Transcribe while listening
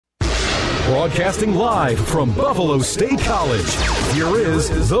Broadcasting live from Buffalo State College, here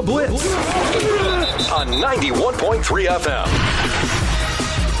is The Blitz on 91.3 FM.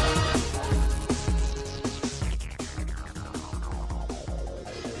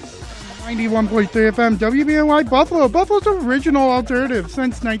 FM, WBNY Buffalo, Buffalo's original alternative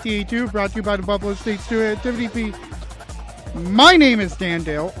since 1982, brought to you by the Buffalo State Student Activity Fee. My name is Dan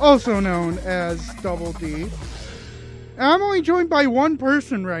Dale, also known as Double D. And I'm only joined by one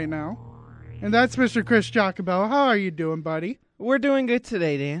person right now, and that's Mr. Chris Jacobello. How are you doing, buddy? We're doing good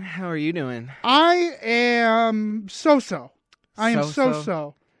today, Dan. How are you doing? I am so-so. I am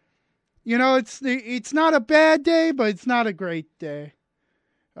so-so. You know, it's not a bad day, but it's not a great day.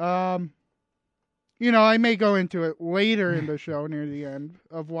 You know, I may go into it later in the show near the end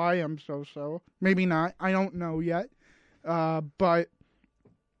of why I'm so-so. Maybe not. I don't know yet. But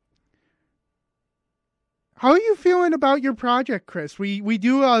how are you feeling about your project, Chris? We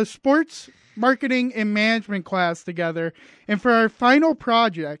do a sports marketing and management class together, and for our final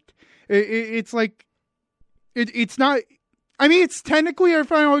project, it's like it's not. I mean, it's technically our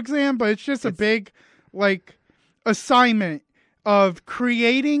final exam, but it's just a big like assignment of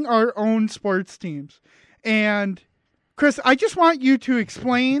creating our own sports teams. And Chris, I just want you to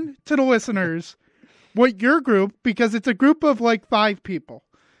explain to the listeners what your group, because it's a group of like 6 people,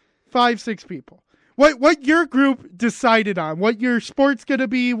 what your group decided on, what your sport's going to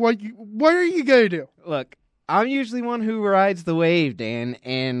be, what are you going to do? Look, I'm usually one who rides the wave, Dan,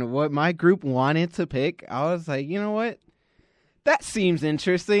 and what my group wanted to pick, I was like, you know what? That seems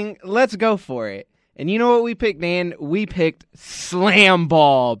interesting. Let's go for it. And you know what we picked, Dan? We picked slam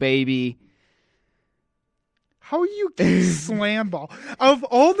ball, baby. How are you getting slam ball? Of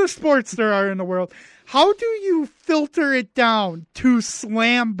all the sports there are in the world, how do you filter it down to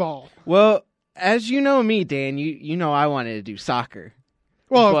slam ball? Well, as you know me, Dan, you know I wanted to do soccer.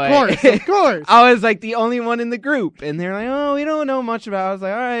 Well, of course. I was like the only one in the group, and they're like, oh, we don't know much about it. I was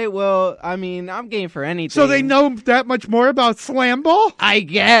like, all right, well, I mean, I'm game for anything. So they know that much more about slam ball? I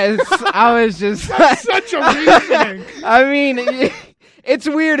guess. I was just... That's such a reasoning. I mean, it's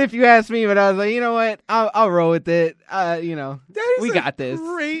weird if you ask me, but I was like, you know what? I'll roll with it. You know, we got this.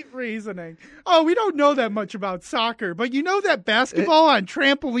 Great reasoning. Oh, we don't know that much about soccer, but you know that basketball on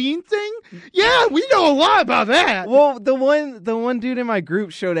trampoline thing? Yeah, we know a lot about that. Well, the one dude in my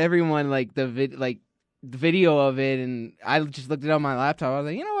group showed everyone like the video of it, and I just looked it up on my laptop. I was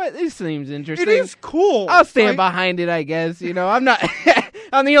like, you know what? This seems interesting. It is cool. I'll stand behind it, I guess. You know, I'm not.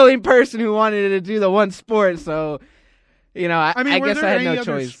 I'm the only person who wanted to do the one sport, so. You know, I guess I had no choice. Were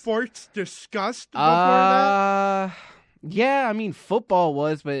there any other sports discussed before that? Yeah, I mean, football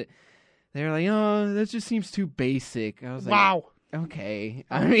was, but they were like, oh, that just seems too basic. I was like, wow. Okay.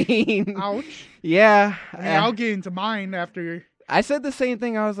 I mean. Ouch. Yeah. I mean, I'll get into mine after. I said the same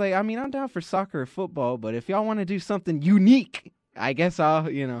thing. I was like, I mean, I'm down for soccer or football, but if y'all want to do something unique, I guess I'll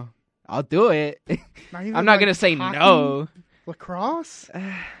do it. I'm not going to say no. Lacrosse?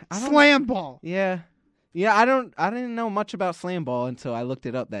 Slam ball. Yeah. Yeah, I didn't know much about slam ball until I looked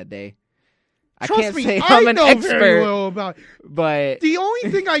it up that day. Trust me, say I'm an expert, very little about it. But the only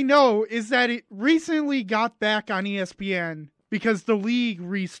thing I know is that it recently got back on ESPN because the league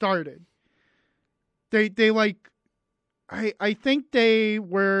restarted. They like, I think they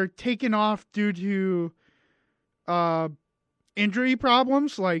were taken off due to injury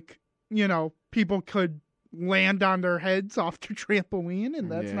problems. Like, you know, people could land on their heads off the trampoline, and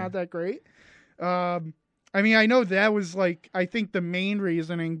that's not that great. I mean, I know that was like, I think the main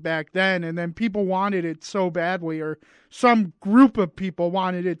reasoning back then, and then people wanted it so badly, or some group of people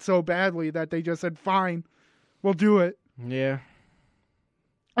wanted it so badly that they just said, fine, we'll do it. Yeah.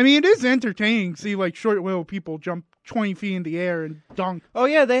 I mean, it is entertaining to see like short little people jump 20 feet in the air and dunk. Oh,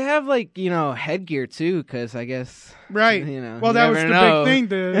 yeah, they have like, you know, headgear too, because I guess. Right. You know, well, that was the big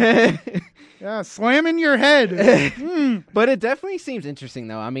thing. Yeah, slamming your head. But it definitely seems interesting,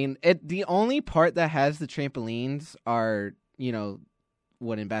 though. I mean, the only part that has the trampolines are, you know,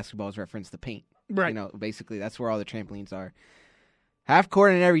 what in basketball is referenced the paint. Right. You know, basically, that's where all the trampolines are. Half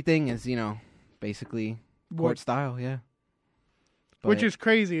court and everything is, you know, basically court style, yeah. But, which is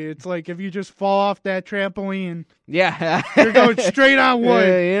crazy. It's like if you just fall off that trampoline, yeah, you're going straight on wood.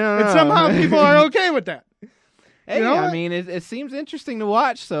 And somehow people are okay with that. Hey, you know I mean, it seems interesting to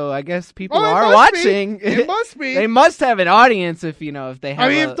watch, so I guess people are watching. It must be. They must have an audience if they have. I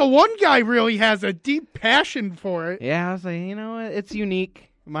mean, if the one guy really has a deep passion for it. Yeah, I was like, you know what? It's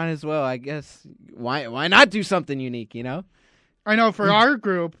unique. Might as well, I guess. Why not do something unique, you know? I know, for our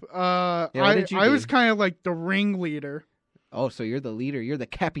group, I do? was kind of like the ringleader. Oh, so you're the leader. You're the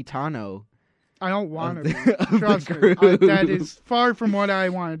capitano. I don't want to be. Trust me. That is far from what I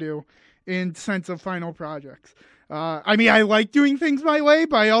want to do. in sense of final projects. I mean, I like doing things my way,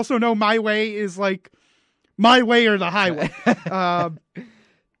 but I also know my way is like my way or the highway.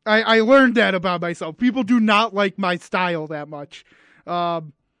 I learned that about myself. People do not like my style that much.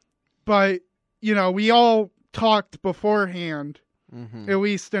 But, you know, we all talked beforehand, at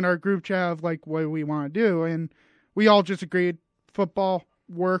least in our group chat, of like what we want to do. And we all just agreed football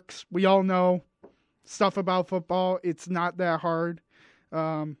works. We all know stuff about football. It's not that hard.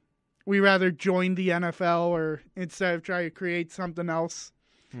 We rather join the NFL or instead of try to create something else.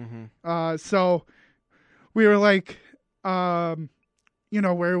 So we were like, you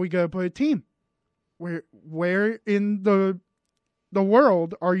know, where are we going to put a team? Where in the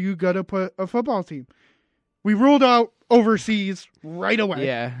world are you going to put a football team? We ruled out overseas right away.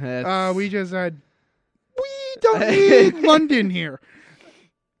 Yeah. We just said, we don't need London here.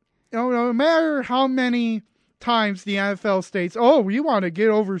 You know, no matter how many times the NFL states, oh, we want to get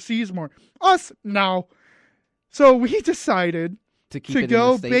overseas more. Us, no. So we decided to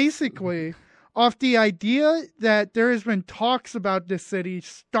go basically off the idea that there has been talks about this city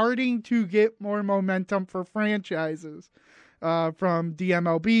starting to get more momentum for franchises from the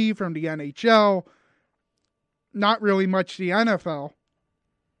MLB, from the NHL, not really much the NFL.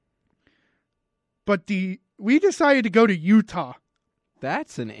 But we decided to go to Utah.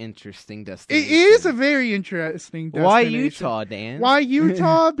 That's an interesting destination. It is a very interesting destination. Why Utah, Dan? Why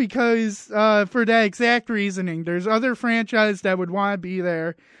Utah? Because for that exact reasoning, there's other franchises that would want to be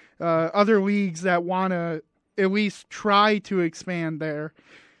there, other leagues that want to at least try to expand there.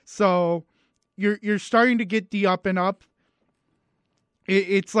 So you're starting to get the up and up.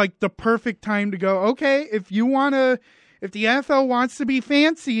 It's like the perfect time to go, okay, if the NFL wants to be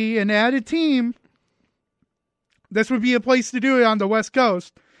fancy and add a team, this would be a place to do it on the West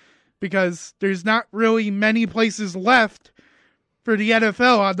Coast because there's not really many places left for the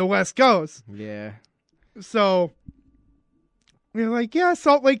NFL on the West Coast. Yeah. So we're like, yeah,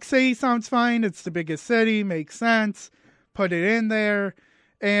 Salt Lake City sounds fine. It's the biggest city. Makes sense. Put it in there.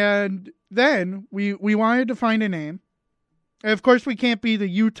 And then we wanted to find a name. And of course, we can't be the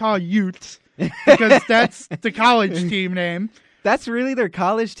Utah Utes because that's the college team name. That's really their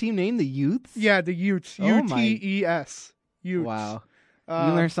college team name, the Utes? Yeah, the Utes. Utes. Utes. Wow.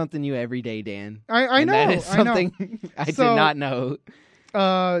 You learn something new every day, Dan. I know. That is something I did not know.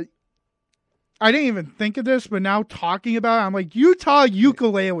 I didn't even think of this, but now talking about it, I'm like, Utah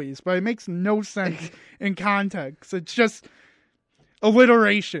ukuleles, but it makes no sense in context. It's just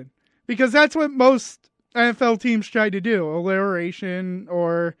alliteration. Because that's what most NFL teams try to do, alliteration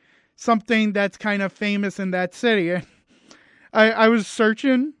or something that's kind of famous in that city. I was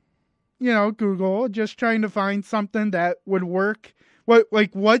searching, you know, Google, just trying to find something that would work.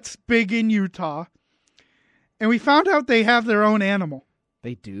 What's big in Utah? And we found out they have their own animal.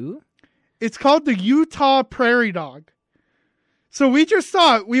 They do? It's called the Utah Prairie Dog. So we just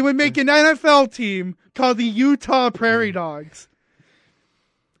thought we would make an NFL team called the Utah Prairie Dogs.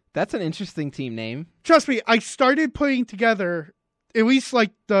 That's an interesting team name. Trust me, I started putting together at least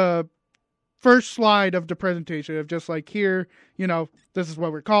like the first slide of the presentation of just like, here, you know, this is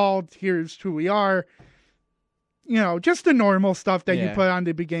what we're called. Here's who we are. You know, just the normal stuff that you put on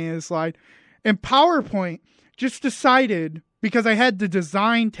the beginning of the slide. And PowerPoint just decided, because I had the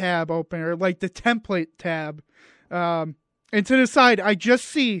design tab open, or like the template tab, and to the side, I just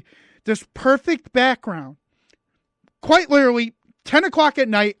see this perfect background. Quite literally, 10 o'clock at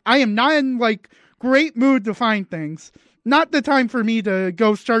night, I am not in like great mood to find things. Not the time for me to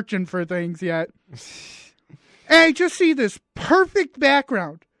go searching for things yet. And I just see this perfect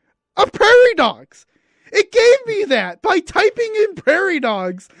background of prairie dogs. It gave me that by typing in prairie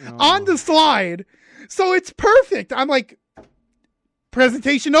dogs on the slide. So it's perfect. I'm like,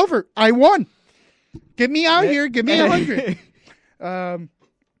 presentation over. I won. Get me out here. Give me 100.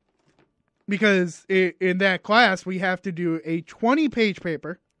 Because in that class, we have to do a 20-page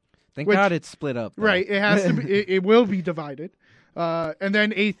paper. Thank God it's split up. Though. Right. It has to be, it will be divided. And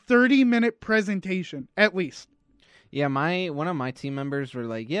then a 30-minute presentation, at least. Yeah, one of my team members were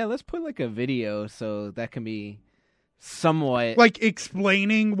like, yeah, let's put like a video so that can be somewhat... Like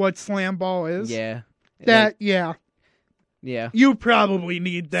explaining what slam ball is? Yeah. Yeah. Yeah. You probably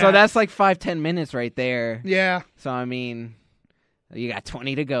need that. So that's like 5-10 minutes right there. Yeah. So, I mean, you got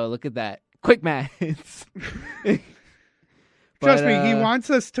 20 to go. Look at that. Quick maths. Trust me, he wants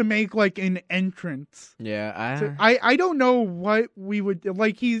us to make like an entrance. Yeah. I don't know what we would...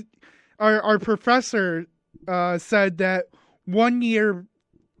 Like our professor said that one year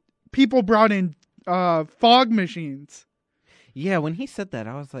people brought in fog machines. Yeah, when he said that,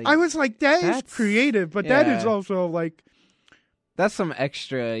 I was like, that is creative, but that is also like That's some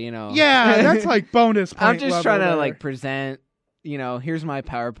extra, Yeah, that's like bonus point I'm just trying to there. like present, here's my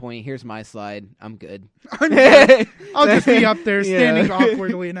PowerPoint, here's my slide. I'm good. I'll just be up there standing Yeah.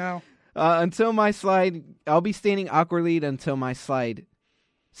 awkwardly now. Until my slide, I'll be standing awkwardly until my slide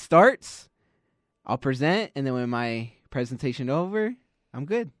starts. I'll present, and then when my presentation over, I'm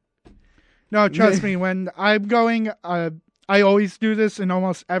good. No, trust me, when I'm going, I always do this in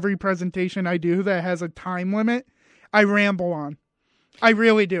almost every presentation I do that has a time limit. I ramble on. I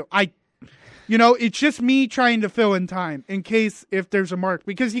really do. It's just me trying to fill in time in case if there's a mark,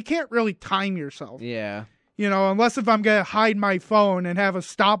 because you can't really time yourself. Yeah. Unless if I'm going to hide my phone and have a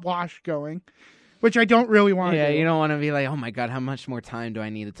stopwatch going, which I don't really want to do. Yeah, you don't want to be like, oh my God, how much more time do I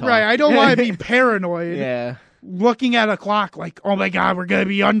need to talk? Right, I don't want to be paranoid. Yeah. Looking at a clock like, oh my God, we're going to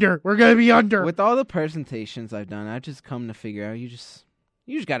be under. We're going to be under. With all the presentations I've done, I've just come to figure out you just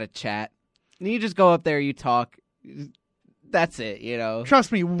got to chat. And you just go up there, you talk. That's it,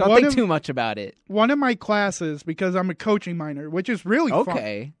 Trust me. Don't think too much about it. One of my classes, because I'm a coaching minor, which is really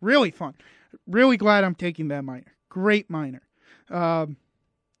fun. Really fun. Really glad I'm taking that minor. Great minor.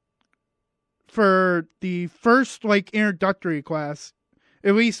 For the first introductory class,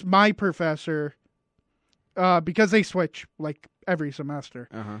 at least my professor, because they switch every semester,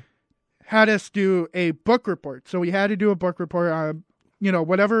 had us do a book report. So we had to do a book report on,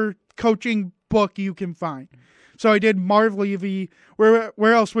 whatever coaching book you can find. So I did Marv Levy. Where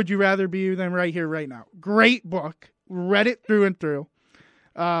else would you rather be than right here, right now? Great book. Read it through and through.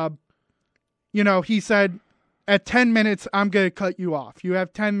 He said, at 10 minutes, I'm going to cut you off. You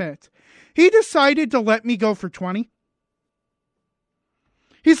have 10 minutes. He decided to let me go for 20.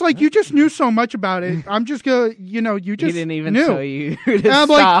 He's like, you just knew so much about it. I'm just going to, you just He didn't even knew. tell you to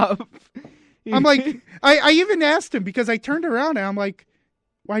stop. I'm like, I even asked him because I turned around and I'm like,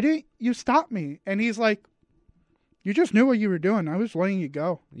 why didn't you stop me? And he's like, you just knew what you were doing. I was letting you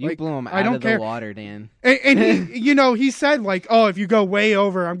go. You blew him out of the water, Dan. And he, he said if you go way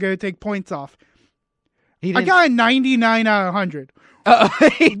over, I'm going to take points off. I got a 99 out of 100.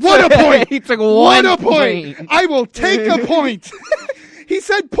 What a point! He took one point. I will take a point. He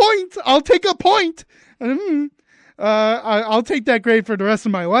said point. I'll take a point. I'll take that grade for the rest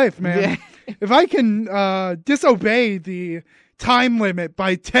of my life, man. Yeah. If I can disobey the time limit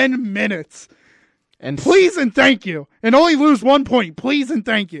by 10 minutes, and please and thank you, and only lose 1 point, please and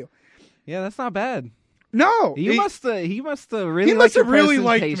thank you. Yeah, that's not bad. No, he must have really liked your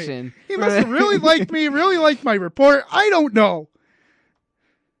presentation. He must have really liked me, really liked my report. I don't know.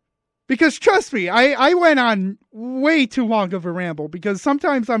 Because trust me, I went on way too long of a ramble because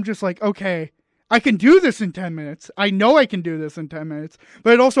sometimes I'm just like, okay, I can do this in 10 minutes. I know I can do this in 10 minutes,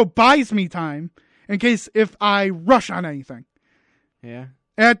 but it also buys me time in case if I rush on anything. Yeah.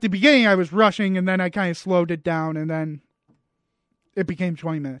 At the beginning, I was rushing, and then I kind of slowed it down, and then it became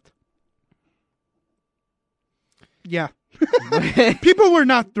 20 minutes. Yeah. People were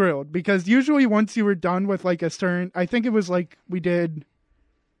not thrilled, because usually once you were done with a certain... I think it was we did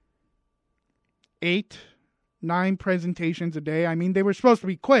 8, 9 presentations a day. I mean, they were supposed to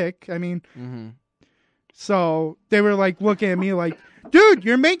be quick. I mean... Mm-hmm. So they were looking at me dude,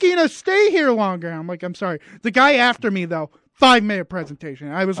 you're making us stay here longer. I'm like, I'm sorry. The guy after me, though... 5-minute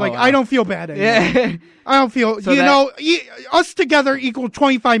presentation. I was wow. I don't feel bad anymore. Yeah. I don't feel, so us together equal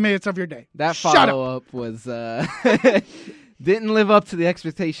 25 minutes of your day. That follow-up was, didn't live up to the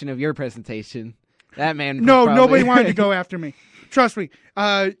expectation of your presentation. That man. No, nobody wanted to go after me. Trust me.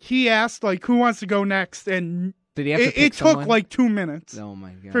 He asked, who wants to go next? And did he have to pick it someone? took 2 minutes. Oh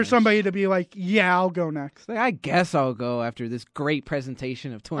my god! For somebody to be yeah, I'll go next. I guess I'll go after this great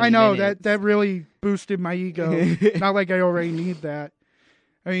presentation of 20 I know, minutes. that really boosted my ego. Not like I already need that.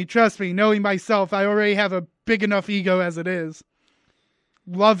 I mean, trust me, knowing myself, I already have a big enough ego as it is.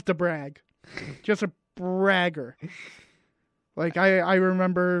 Love to brag. Just a bragger. I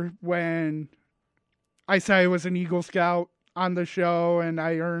remember when I said I was an Eagle Scout on the show, and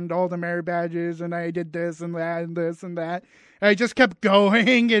I earned all the merit badges, and I did this and that and this and that. And I just kept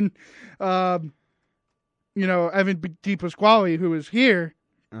going, and Evan Di Pasquale, who was here,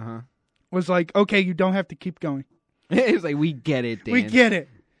 was like, "Okay, you don't have to keep going." It was we get it, Dan. We get it.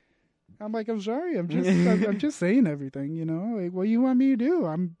 I'm like, I'm sorry, I'm just saying everything, what do you want me to do?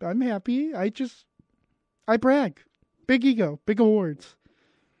 I'm happy. I brag, big ego, big awards.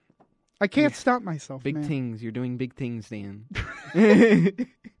 I can't stop myself, Big man. things. You're doing big things, Dan. Did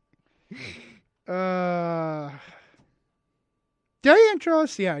I intro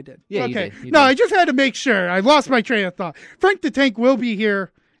us? Yeah, I did. Yeah, okay. You did. No, I just had to make sure. I lost my train of thought. Frank the Tank will be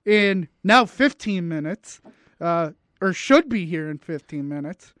here in now 15 minutes, or should be here in 15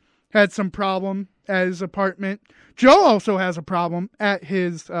 minutes. Had some problem at his apartment. Joe also has a problem at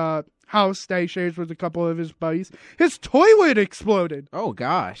his house that he shares with a couple of his buddies. His toilet exploded. Oh,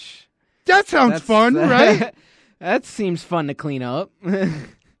 gosh. That sounds fun, right? That seems fun to clean up.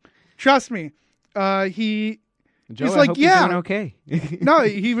 Trust me. Joe, He's I like, hope yeah. you're doing okay. No,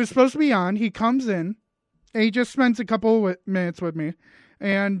 he was supposed to be on. He comes in, and he just spends a couple of minutes with me.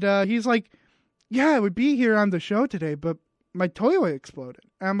 And he's like, yeah, I would be here on the show today, but my toilet exploded.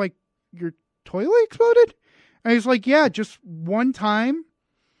 And I'm like, your toilet exploded? And he's like, yeah, just one time,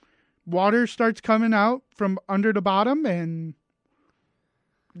 water starts coming out from under the bottom, and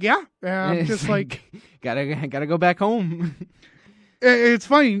yeah. And I'm just like... gotta go back home. It's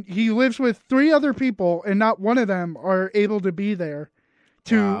funny. He lives with 3 other people, and not one of them are able to be there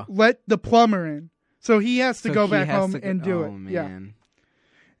to let the plumber in. So he has to go back home and do it. Man. Yeah.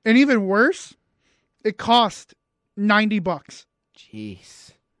 And even worse, it cost $90.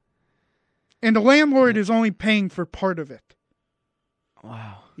 Jeez. And the landlord is only paying for part of it.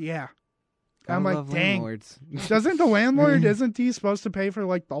 Wow. Yeah. Gotta I'm like, love dang. landlords. Doesn't the landlord, isn't he supposed to pay for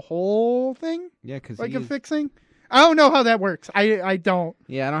like the whole thing? Yeah, because like a fixing? I don't know how that works. I don't.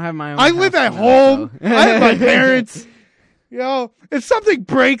 Yeah, I don't have my own. I live at home. I have my parents. You know, if something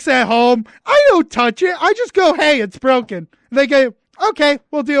breaks at home, I don't touch it. I just go, hey, it's broken. They go, okay,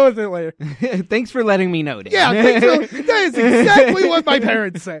 we'll deal with it later. Thanks for letting me know, Dan. Yeah, that is exactly what my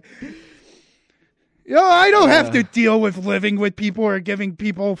parents say. You know, I don't have to deal with living with people or giving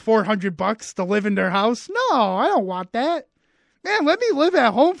people $400 to live in their house. No, I don't want that. Man, let me live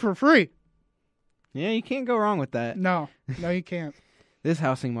at home for free. Yeah, you can't go wrong with that. No, you can't. This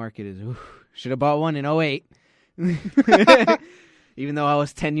housing market is... should have bought one in 2008. Even though I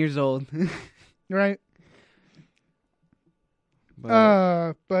was 10 years old. Right.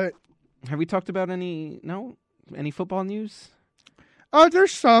 But have we talked about any football news?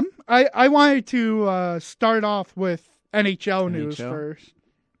 There's some. I wanted to start off with NHL news first.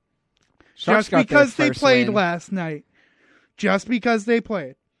 Sharks just because they played last night. Just because they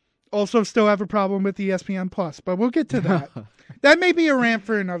played. Also still have a problem with ESPN Plus, but we'll get to that. That may be a rant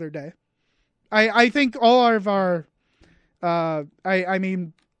for another day. I think all of our I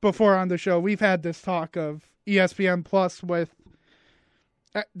mean before on the show we've had this talk of ESPN Plus with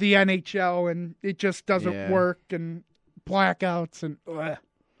the NHL and it just doesn't work and blackouts and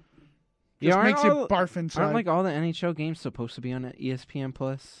just makes you barf inside. Aren't like all the NHL games supposed to be on ESPN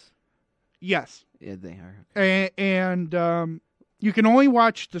Plus? Yes. Yeah, they are. And you can only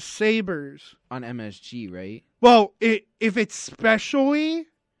watch the Sabres on MSG, right? Well, if it's specially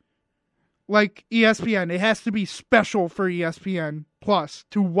like ESPN, it has to be special for ESPN Plus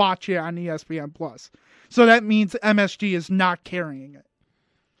to watch it on ESPN Plus. So that means MSG is not carrying it.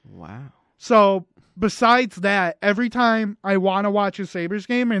 Wow. So besides that, every time I want to watch a Sabres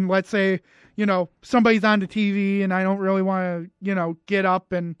game, and let's say, somebody's on the TV and I don't really want to, get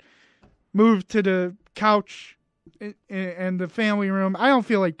up and move to the couch in the family room, I don't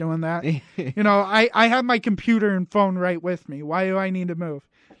feel like doing that. I have my computer and phone right with me. Why do I need to move?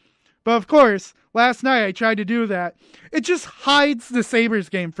 But of course, last night I tried to do that. It just hides the Sabres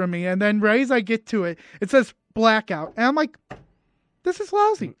game from me. And then right as I get to it, it says blackout. And I'm like, this is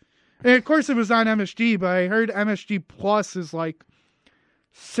lousy. And of course it was on MSG, but I heard MSG Plus is like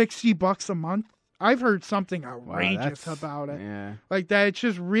 $60 a month. I've heard something outrageous about it. Yeah. Like that, it's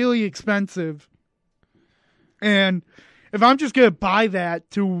just really expensive. And if I'm just going to buy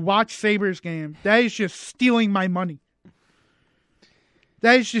that to watch Sabres game, that is just stealing my money.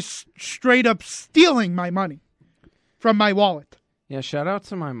 That is just straight up stealing my money from my wallet. Yeah, shout out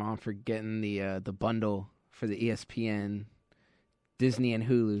to my mom for getting the bundle for the ESPN, Disney, and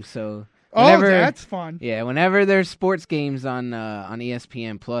Hulu. So that's fun. Yeah, whenever there's sports games on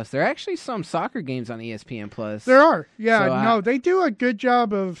ESPN Plus, there are actually some soccer games on ESPN Plus. There are. Yeah, so they do a good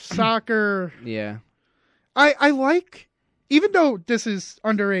job of soccer. Yeah. I like, even though this is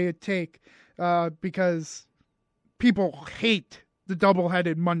underrated take, because people hate the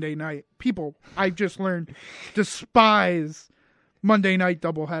double-headed Monday night. People, I've just learned, despise Monday night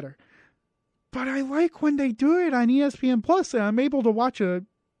doubleheader. But I like when they do it on ESPN Plus, and I'm able to watch a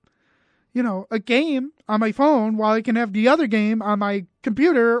game on my phone while I can have the other game on my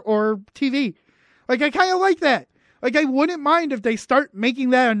computer or TV. Like, I kind of like that. Like, I wouldn't mind if they start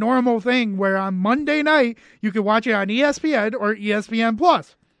making that a normal thing where on Monday night, you can watch it on ESPN or ESPN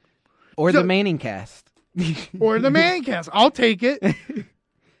Plus. Or the Manning cast. Or the Manning cast. I'll take it.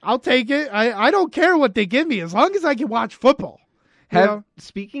 I don't care what they give me as long as I can watch football.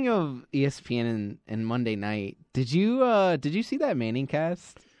 Speaking of ESPN and Monday night, did you see that Manning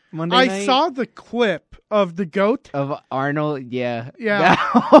cast? Monday I night? saw the clip of the GOAT. Of Arnold, yeah. Yeah.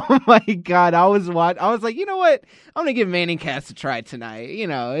 Oh my God. I was like, you know what? I'm going to give Manningcast a try tonight. You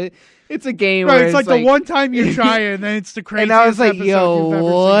know, it's a game Right, where it's like the one time you try it, and then it's the craziest and I was like, episode yo, you've ever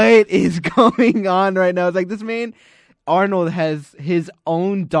what is going on right now? It's like this man, Arnold, has his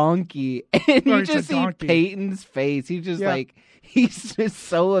own donkey, and Right, you it's a just see donkey. Peyton's face. He's just like, he's just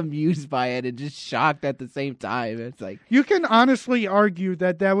so amused by it and just shocked at the same time. It's like, You can honestly argue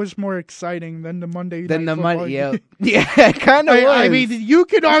that was more exciting than the Monday then night the football money, game. yeah, it kind of was. I mean, you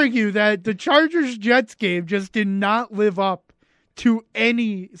could argue that the Chargers-Jets game just did not live up to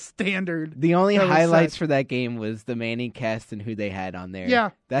any standard. The only that was highlights set. for that game was the Manning cast and who they had on there.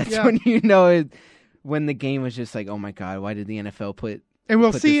 Yeah, That's yeah. when you know it, when the game was just like, oh my God, why did the NFL put? And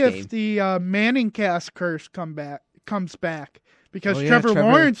we'll put see this if game? the Manning cast curse comes back because Oh, yeah, Trevor Trevor.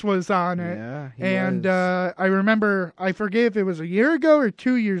 Lawrence was on it. Yeah, he And was. I remember, I forget if it was a year ago or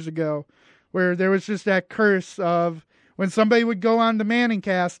 2 years ago, where there was just that curse of when somebody would go on the Manning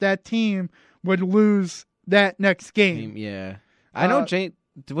cast, that team would lose that next game. Yeah, I know. Uh,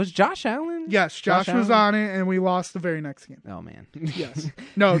 Was Josh Allen? Yes, Josh was Allen? on it, and we lost the very next game. Oh man. Yes.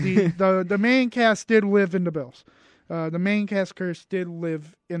 No, the main cast did live in the Bills. The main cast curse did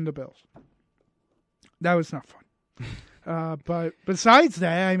live in the Bills. That was not fun. But besides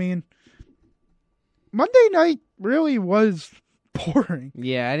that, I mean, Monday night really was boring.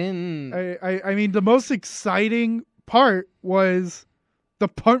 Yeah, I didn't. I mean, the most exciting part was the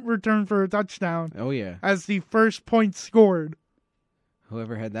punt return for a touchdown Oh yeah. as the first point scored.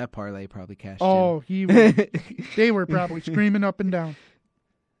 Whoever had that parlay probably cashed Oh, in. they were probably screaming up and down.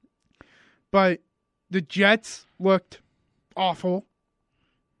 But the Jets looked awful.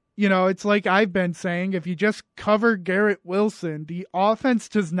 You know, it's like I've been saying, if you just cover Garrett Wilson, the offense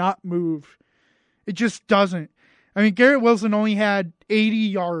does not move. It just doesn't. I mean, Garrett Wilson only had 80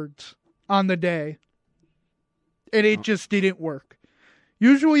 yards on the day, and it just didn't work.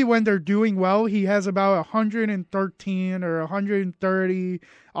 Usually when they're doing well, he has about 113 or 130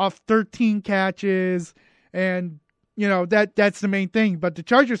 off 13 catches, and, you know, that's the main thing. But the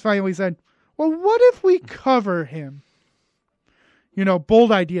Chargers finally said, well, what if we cover him? You know,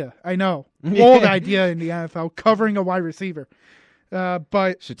 bold idea. I know. Bold idea in the NFL, covering a wide receiver.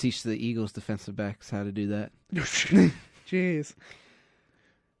 But Should teach the Eagles defensive backs how to do that. jeez.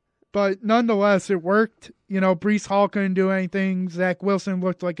 But nonetheless, it worked. You know, Breece Hall couldn't do anything. Zach Wilson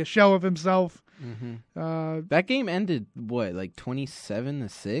looked like a shell of himself. Mm-hmm. That game ended what, like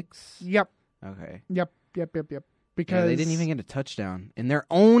 27-6? Yep. Okay. Yep. Because Yeah, they didn't even get a touchdown in their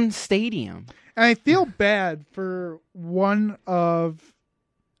own stadium. And I feel bad for one of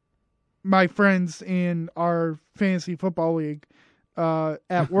my friends in our fantasy football league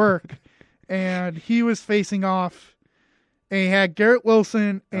at work, and he was facing off, and he had Garrett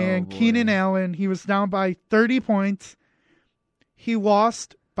Wilson and boy. Keenan Allen. He was down by 30 points. He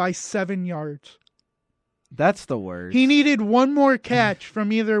lost by 7 yards. That's the worst. He needed one more catch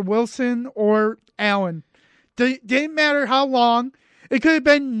from either Wilson or Allen. Didn't matter how long. It could have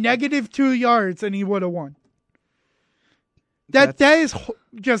been -2 yards, and he would have won. That is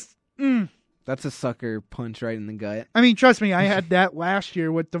just. That's a sucker punch right in the gut. I mean, trust me, I had that last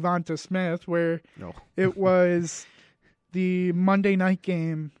year with Devonta Smith, where it was the Monday night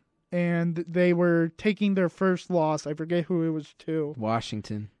game, and they were taking their first loss. I forget who it was to.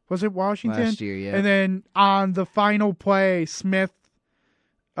 Washington. Was it Washington? Last year, yeah. And then on the final play, Smith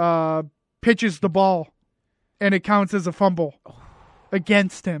pitches the ball, and it counts as a fumble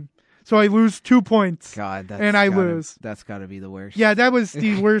against him. So I lose 2 points. God, and I lose. That's got to be the worst. Yeah, that was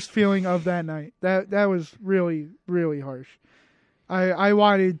the worst feeling of that night. That was really, really harsh. I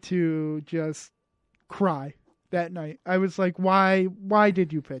wanted to just cry that night. I was like, why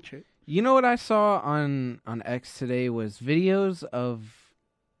did you pitch it? You know what I saw on X today was videos of,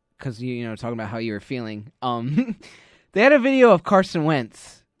 because you know, talking about how you were feeling. They had a video of Carson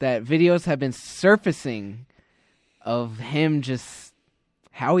Wentz that videos have been surfacing of him just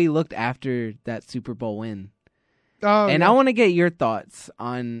how he looked after that Super Bowl win. Oh, and yeah. I want to get your thoughts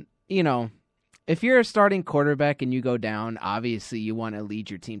on, you know, if you're a starting quarterback and you go down, obviously you want to lead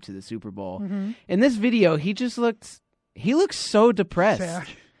your team to the Super Bowl. Mm-hmm. In this video, he looks so depressed. Sad.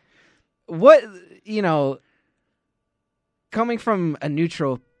 What, you know, coming from a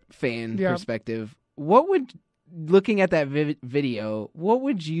neutral fan perspective, looking at that video, what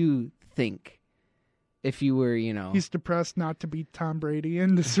would you think if you were, you know... He's depressed not to beat Tom Brady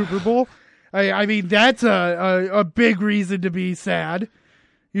in the Super Bowl. I mean, that's a big reason to be sad.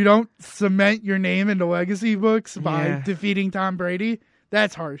 You don't cement your name in the legacy books by defeating Tom Brady.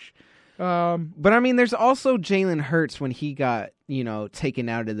 That's harsh. But I mean, there's also Jalen Hurts when he got, taken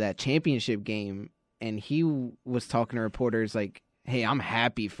out of that championship game, and he was talking to reporters like, hey, I'm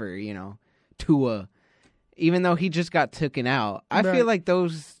happy for, Tua, even though he just got taken out. I feel like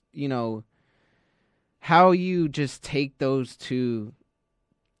those, how you just take those two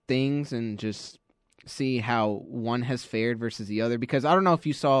things and just see how one has fared versus the other. Because I don't know if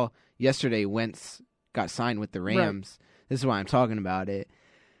you saw yesterday, Wentz got signed with the Rams. Right. This is why I'm talking about it.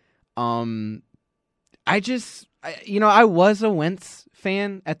 I was a Wentz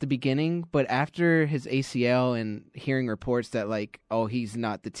fan at the beginning, but after his ACL and hearing reports that like, oh, he's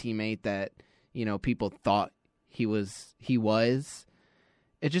not the teammate that, people thought he was,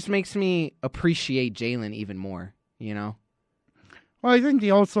 it just makes me appreciate Jalen even more, Well, I think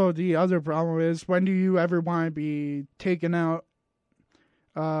the other problem is, when do you ever want to be taken out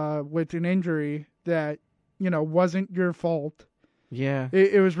with an injury that, wasn't your fault? Yeah.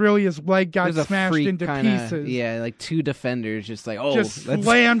 It was really his leg got smashed into pieces. Yeah, like two defenders just like,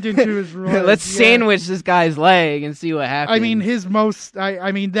 slammed into his leg. Let's sandwich this guy's leg and see what happens.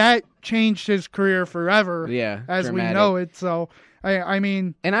 I mean, that changed his career forever. Yeah, as dramatic. We know it. So, I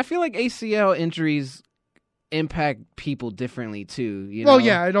mean... And I feel like ACL injuries impact people differently, too. Well,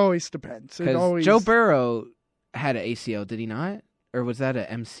 yeah, it always depends. Joe Burrow had an ACL, did he not? Or was that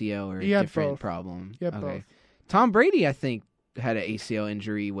an MCL or a different problem? Yeah, both. Tom Brady, I think, had an ACL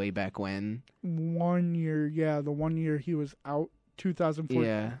injury way back when. 1 year, the 1 year he was out, 2004.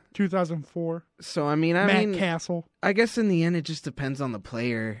 Yeah. 2004. So, I mean... Matt Castle. I guess in the end, it just depends on the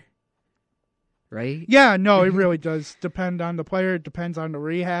player, right? Yeah, no, it really does depend on the player. It depends on the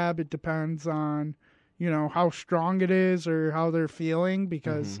rehab. It depends on, how strong it is or how they're feeling.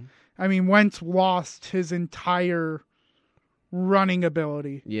 Because, I mean, Wentz lost his entire running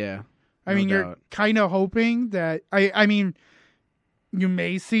ability. Yeah. I mean, you're kind of hoping that... I mean... You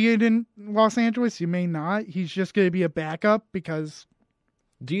may see it in Los Angeles. You may not. He's just going to be a backup because...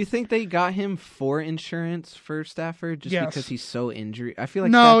 Do you think they got him for insurance for Stafford just because he's so injured? I feel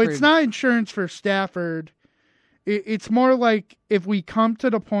like it's not insurance for Stafford. It's more like if we come to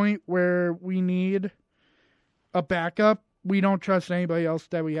the point where we need a backup, we don't trust anybody else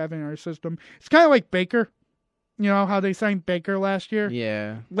that we have in our system. It's kind of like Baker. You know how they signed Baker last year?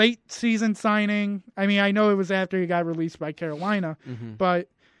 Yeah. Late season signing. I mean, I know it was after he got released by Carolina, but...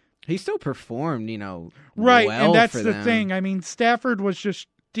 He still performed, right, well and that's for the them. thing. I mean, Stafford was just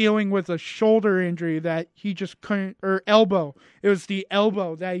dealing with a shoulder injury that he just couldn't... Or elbow. It was the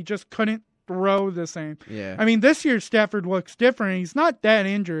elbow that he just couldn't throw the same. Yeah. I mean, this year Stafford looks different. He's not that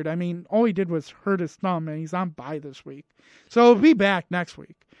injured. I mean, all he did was hurt his thumb, and he's on bye this week. So he'll be back next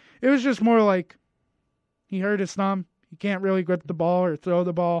week. It was just more like... He hurt his thumb. He can't really grip the ball or throw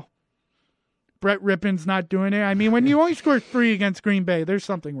the ball. Brett Rippon's not doing it. I mean, when you only score 3 against Green Bay, there's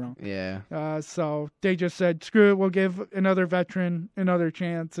something wrong. Yeah. So they just said, screw it, we'll give another veteran another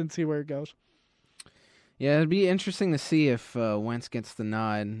chance and see where it goes. Yeah, it'd be interesting to see if Wentz gets the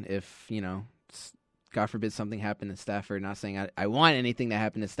nod, if, God forbid something happened to Stafford. Not saying I want anything to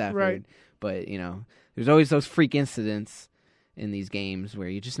happen to Stafford, right. But, there's always those freak incidents in these games where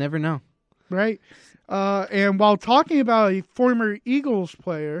you just never know. Right. And while talking about a former Eagles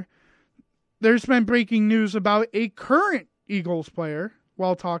player, there's been breaking news about a current Eagles player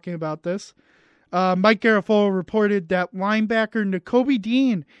while talking about this. Mike Garafolo reported that linebacker Nakobe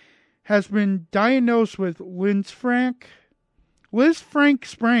Dean has been diagnosed with Liz Frank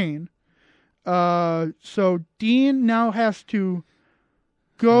sprain. So Dean now has to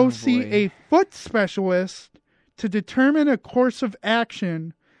go see a foot specialist to determine a course of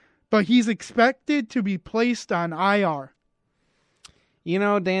action, but he's expected to be placed on IR.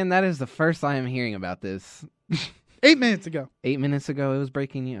 Dan, that is the first I am hearing about this. 8 minutes ago. 8 minutes ago, it was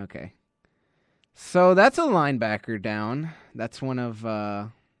breaking news. Okay, so that's a linebacker down. That's one of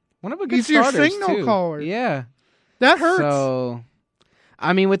a good He's starters your signal too. caller. Yeah, that hurts. So,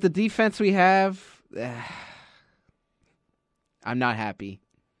 I mean, with the defense we have, I'm not happy.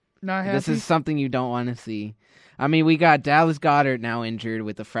 Not happy. This is something you don't want to see. I mean, we got Dallas Goedert now injured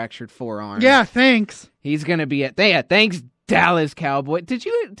with a fractured forearm. Yeah, thanks. He's gonna be thanks, Dallas Cowboy. Did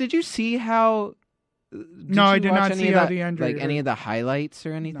you see how? No, I did not see how the injury. Any of the highlights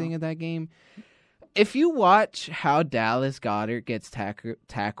or anything of that game. If you watch how Dallas Goedert gets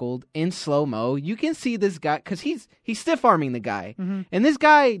tackled in slow mo, you can see this guy because he's stiff arming the guy, and this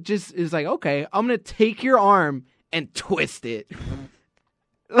guy just is like, okay, I'm gonna take your arm and twist it.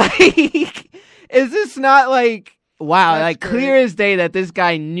 Like, is this not like, wow, That's like great. Clear as day that this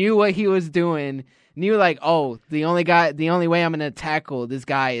guy knew what he was doing, knew like, oh, the only way I'm going to tackle this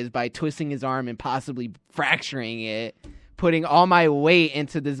guy is by twisting his arm and possibly fracturing it, putting all my weight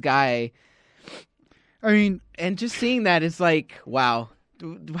into this guy. I mean, And just seeing that is like, wow,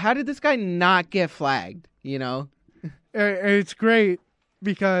 how did this guy not get flagged? You know? it's great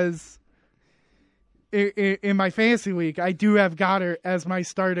because in my fantasy league, I do have Goddard as my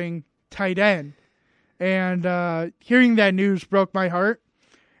starting tight end. And hearing that news broke my heart.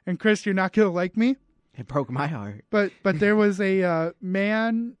 And Chris, you're not going to like me. It broke my heart. But there was a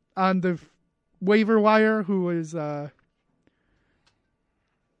man on the waiver wire who was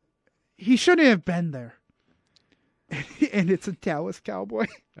he shouldn't have been there. And it's a Dallas Cowboy.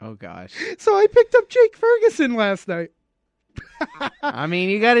 Oh, gosh. So I picked up Jake Ferguson last night. I mean,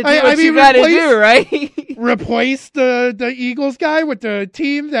 you got to do what you got to do, right? Replace the Eagles guy with the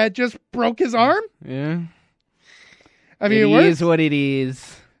team that just broke his arm? Yeah. I mean, it is what it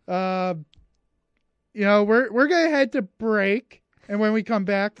is. We're going to head to break. And when we come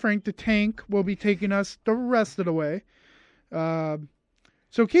back, Frank the Tank will be taking us the rest of the way. So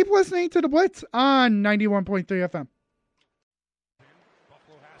keep listening to the Blitz on 91.3 FM.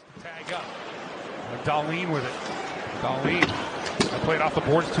 Buffalo has to tag up. Darlene with it. Darlene played off the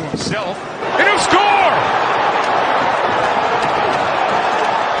boards to himself. And he'll score!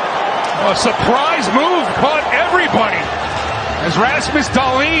 A surprise move caught everybody as Rasmus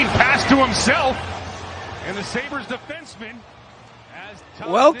Dahlin passed to himself. And the Sabres defenseman has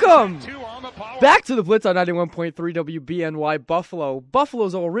welcome back to the Blitz on 91.3 WBNY Buffalo.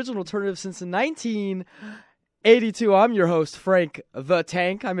 Buffalo's original alternative since 1982. I'm your host, Frank the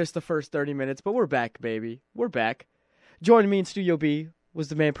Tank. I missed the first 30 minutes, but we're back, baby. We're back. Joining me in Studio B was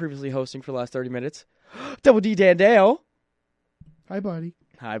the man previously hosting for the last 30 minutes, Double D Dandale. Hi, buddy.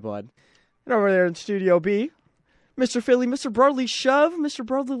 Hi, bud. And over there in Studio B, Mr. Philly, Mr. Broadly Shove, Mr.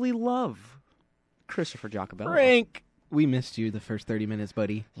 Brotherly Love, Christopher Giacobello. Frank, we missed you the first 30 minutes,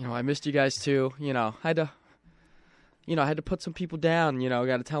 buddy. I missed you guys too. I had to put some people down.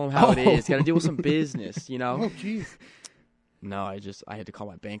 Got to tell them how it is. Got to deal with some business. Oh, jeez. No, I had to call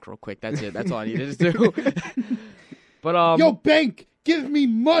my bank real quick. That's it. That's all I needed to do. But yo, bank, give me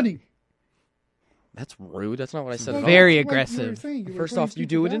money. That's rude. That's not what I said. At Very all. aggressive. First off, you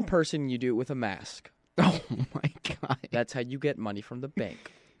do it in person. You do it with a mask. Oh my God. That's how you get money from the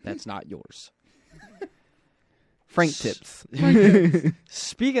bank. That's not yours. Frank tips.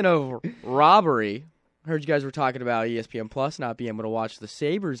 Speaking of robbery, heard you guys were talking about ESPN Plus not being able to watch the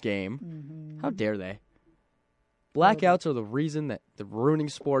Sabres game. Mm-hmm. How dare they? Blackouts are the reason that they're ruining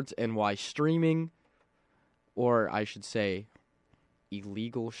sports and why streaming, or I should say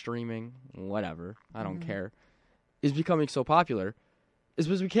illegal streaming, whatever, I don't care, is becoming so popular, is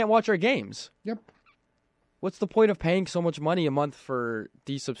because we can't watch our games. Yep. What's the point of paying so much money a month for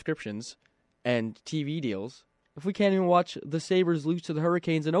these subscriptions and TV deals if we can't even watch the Sabres lose to the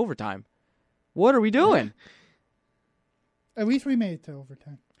Hurricanes in overtime? What are we doing? At least we made it to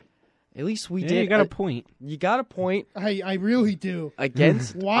overtime. At least we did. You got a point. You got a point. I really do.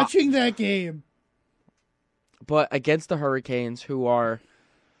 Against watching that game. But against the Hurricanes, who are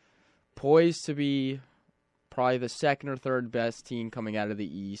poised to be probably the second or third best team coming out of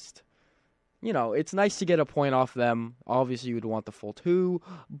the East. It's nice to get a point off them. Obviously, you would want the full 2,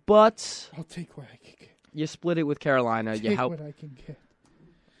 but I'll take what I can get. You split it with Carolina. Take you help what I can get.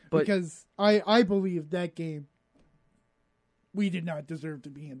 But, because I believe that game, we did not deserve to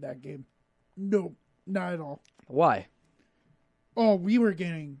be in that game. No, not at all. Why? Oh, we were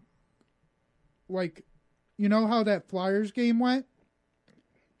getting, you know how that Flyers game went?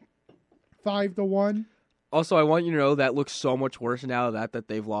 5-1. Also, I want you to know that looks so much worse now that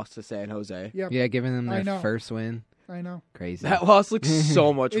they've lost to San Jose. Yep. Yeah, giving them their first win. I know. Crazy. That loss looks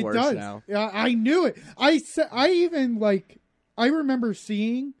so much it worse does. now. Yeah, I knew it. I remember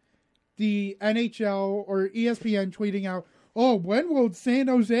seeing the NHL or ESPN tweeting out, "Oh, when will San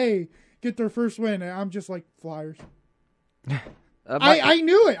Jose get their first win?" And I'm just like, Flyers. I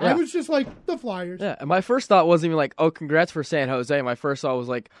knew it. Yeah. I was just like, the Flyers. Yeah, and my first thought wasn't even like, oh, congrats for San Jose. My first thought was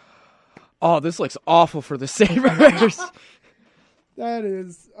like, oh, this looks awful for the Sabres. That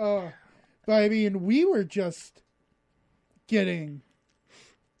is, but I mean, we were just getting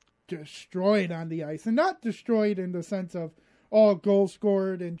destroyed on the ice. And not destroyed in the sense of, goals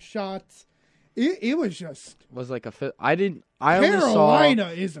scored and shots. It was just... It was like a... Carolina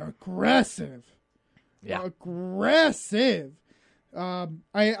is aggressive. Yeah. Aggressive.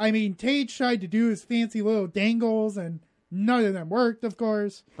 I mean, Tage tried to do his fancy little dangles, and none of them worked, of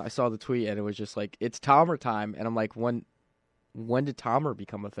course. I saw the tweet, and it was just like, it's Tomer time. And I'm like, when did Tomer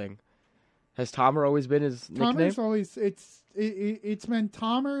become a thing? Has Tomer always been his nickname? Tomer's always... It's been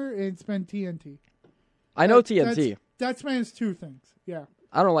Tomer, and it's been TNT. I know TNT. That's been his two things, yeah.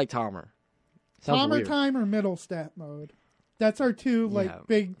 I don't like Tomer. Sounds Tomer weird. time or middle stat mode? That's our two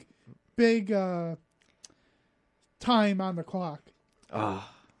big time on the clock.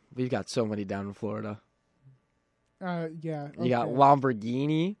 We've got so many down in Florida. Yeah. Okay. You got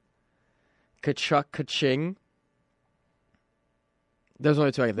Lamborghini, Kaching. Those are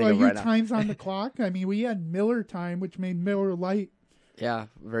only two I can think of right now. Times on the clock? I mean, we had Miller time, which made Miller Lite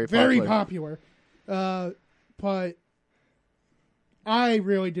very popular. But I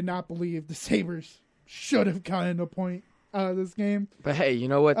really did not believe the Sabres should have gotten a point out of this game. But hey, you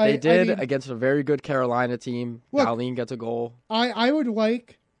know what they did against a very good Carolina team? Look, Darlene gets a goal. I would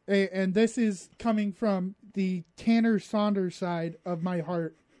like, and this is coming from the Tanner Saunders side of my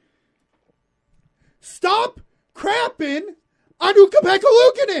heart, stop crapping on Ukko-Pekka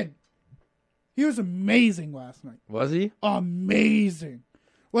Luukkonen. He was amazing last night. Was he? Amazing.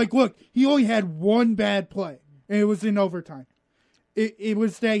 Like, look, he only had one bad play, and it was in overtime. It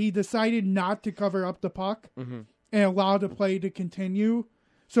was that he decided not to cover up the puck and allow the play to continue,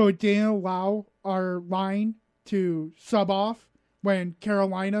 so it didn't allow our line to sub off when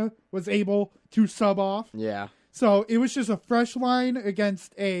Carolina was able to sub off. Yeah. So it was just a fresh line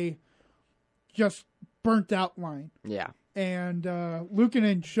against a just burnt out line. Yeah. And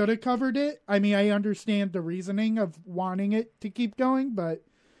Luukkonen should have covered it. I mean, I understand the reasoning of wanting it to keep going, but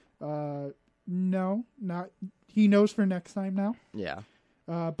no, not. He knows for next time now. Yeah.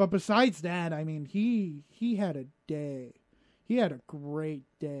 But besides that, I mean, he had a day. He had a great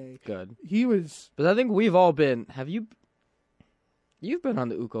day. Good. He was. But I think we've all been. Have you? You've been on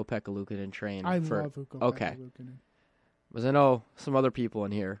the Ukko-Pekka Luukkonen train. I love Ukko-Pekka Luukkonen. Because I know some other people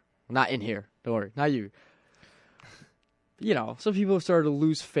in here. Not in here. Don't worry. Not you. You know, some people have started to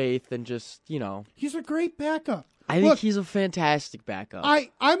lose faith and just, you know. He's a great backup. I think he's a fantastic backup.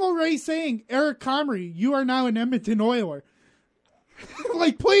 I'm already saying, Eric Comrie, you are now an Edmonton Oiler.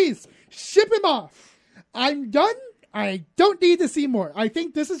 Like, please, ship him off. I'm done. I don't need to see more. I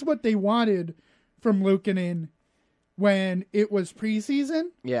think this is what they wanted from Luukkonen when it was preseason.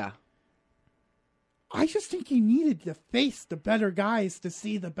 Yeah. I just think he needed to face the better guys to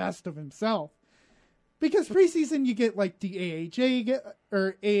see the best of himself. Because preseason, you get like the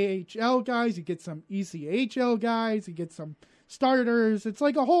AHL guys, you get some ECHL guys, you get some starters. It's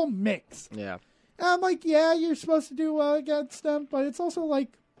like a whole mix. Yeah. And I'm like, yeah, you're supposed to do well against them, but it's also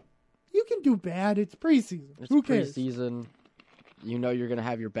like, you can do bad. It's preseason. Who cares? Preseason. You know you're going to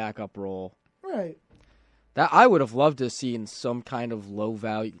have your backup role. Right. That I would have loved to have seen some kind of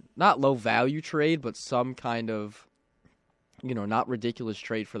not low value trade, but some kind of, you know, not ridiculous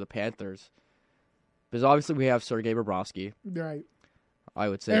trade for the Panthers. Because obviously we have Sergei Bobrovsky. Right. I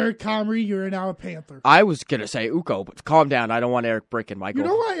would say. Eric Comrie, you're now a Panther. I was going to say Ukko, but calm down. I don't want Eric Brick and Michael. You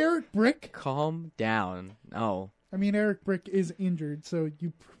don't want Eric Brick? Calm down. No. I mean, Eric Brick is injured, so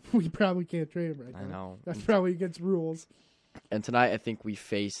we probably can't trade him right now. I know. That's probably against rules. And tonight I think we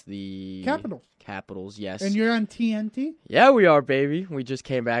face the Capitals, yes. And you're on TNT? Yeah, we are, baby. We just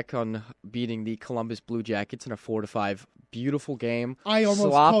came back on beating the Columbus Blue Jackets in a 4-5 beautiful game. I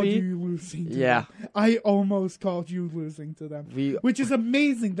almost called you losing to them. I almost called you losing to them. Which is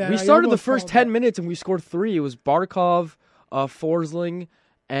amazing that we started the first 10 minutes and we scored 3. It was Barkov, Forsling,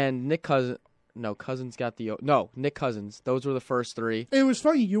 and Nick Cousins. No, Cousins got the... No, Nick Cousins. Those were the first 3. It was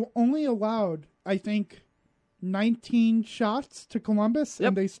funny. You only allowed, I think, 19 shots to Columbus,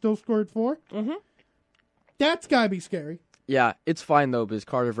 and they still scored 4. Mm-hmm. That's got to be scary. Yeah, it's fine, though, because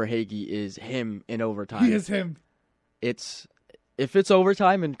Carter Verhaeghe is him in overtime. He is him. If it's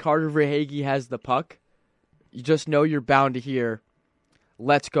overtime and Carter Verhaeghe has the puck, you just know you're bound to hear,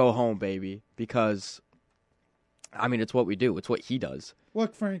 let's go home, baby. Because, I mean, it's what we do. It's what he does.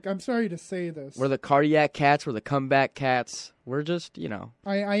 Look, Frank, I'm sorry to say this. We're the cardiac cats. We're the comeback cats. We're just, you know.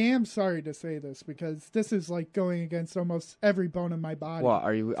 I am sorry to say this because this is like going against almost every bone in my body. What,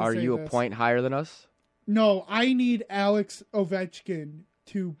 are you a point higher than us? No, I need Alex Ovechkin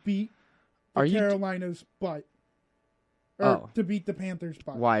to beat Carolina's butt. To beat the Panthers'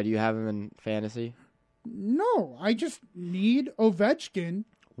 butt. Why? Do you have him in fantasy? No, I just need Ovechkin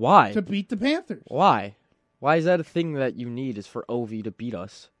to beat the Panthers. Why? Why is that a thing that you need is for Ovi to beat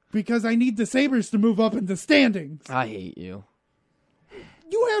us? Because I need the Sabres to move up in the standings. I hate you.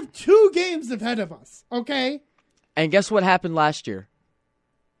 You have 2 games ahead of us, okay? And guess what happened last year?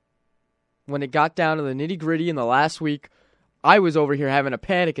 When it got down to the nitty-gritty in the last week, I was over here having a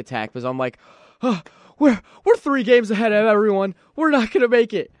panic attack because I'm like, we're 3 games ahead of everyone. We're not going to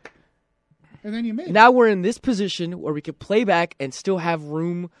make it. And then you made it. Now we're in this position where we could play back and still have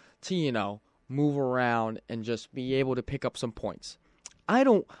room to, you know, move around and just be able to pick up some points. I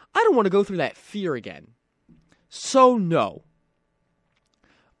don't want to go through that fear again. So no.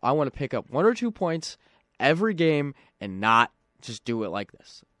 I want to pick up 1 or 2 points every game and not just do it like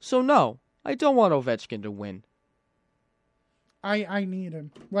this. So, no, I don't want Ovechkin to win. I need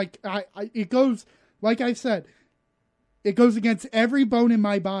him. Like, it goes, like I said, it goes against every bone in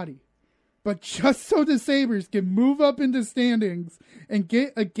my body. But just so the Sabres can move up into standings and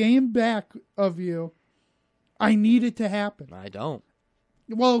get a game back of you, I need it to happen. I don't.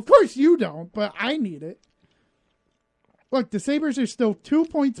 Well, of course you don't, but I need it. Look, the Sabres are still 2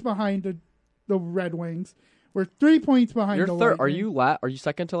 points behind the Red Wings. We're 3 points behind You're the third. Lightning. Are you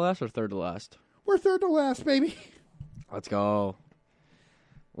second to last or third to last? We're third to last, baby. Let's go.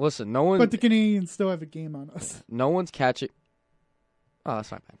 Listen, no one. But the Canadians still have a game on us. No one's catching. Oh,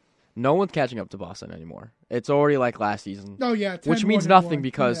 that's not bad. No one's catching up to Boston anymore. It's already like last season. Oh, yeah. 10, Which means 1, nothing 1.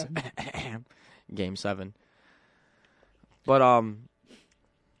 because Yeah. Game 7. But,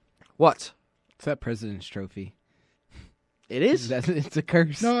 what? It's that President's Trophy. It is? It's a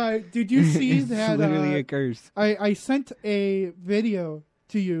curse. No, did you see it's that? literally a curse. I sent a video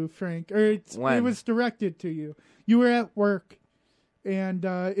to you, Frank. Or it was directed to you. You were at work, and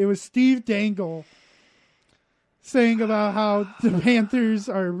it was Steve Dangle saying about how the Panthers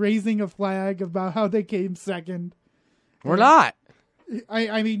are raising a flag about how they came second. We're not.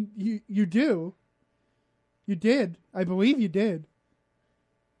 I mean, you do. You did. I believe you did.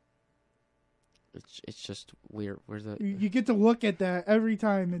 It's just weird. You get to look at that every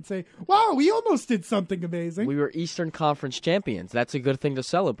time and say, wow, we almost did something amazing. We were Eastern Conference champions. That's a good thing to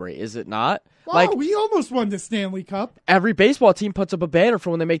celebrate, is it not? Wow, we almost won the Stanley Cup. Every baseball team puts up a banner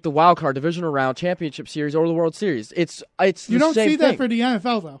for when they make the wild card, divisional round, championship series, or the World Series. It's you don't same see thing. that for the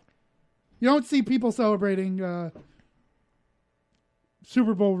NFL though. You don't see people celebrating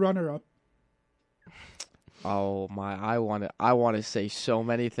Super Bowl runner-up. Oh my! I want to say so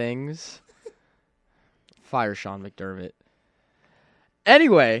many things. Fire Sean McDermott.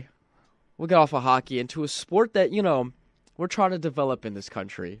 Anyway, we'll get off of hockey into a sport that we're trying to develop in this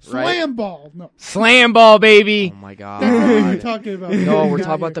country. Right? Slam ball. No. Slam ball, baby. Oh my god! That's what we were talking about. No, we're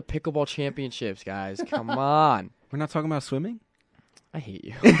talking about the pickleball championships, guys. Come on. We're not talking about swimming? I hate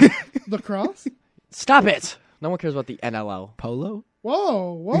you. Lacrosse? Stop it. No one cares about the NLL. Polo?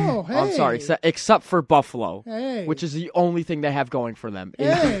 Whoa, hey. I'm sorry, except for Buffalo, Hey. which is the only thing they have going for them in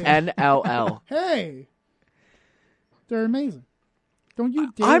Hey. NLL. Hey. They're amazing. Don't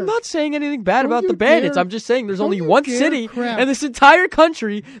you dare. I'm not saying anything bad Don't about you the Bandits. dare- I'm just saying there's don't only you one dare city crap. in this entire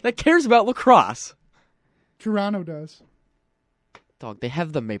country that cares about lacrosse. Toronto does. Dog, they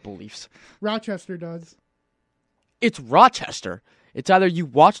have the Maple Leafs. Rochester does. It's Rochester. It's either you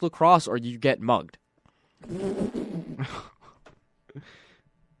watch lacrosse or you get mugged.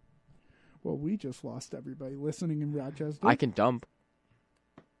 Well, we just lost everybody listening in Rochester. I can dump.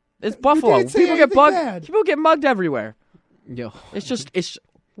 It's Buffalo. didn't say People get anything mugged. bad. People get mugged everywhere. Yo. It's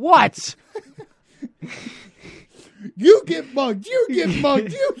what? You get mugged. You get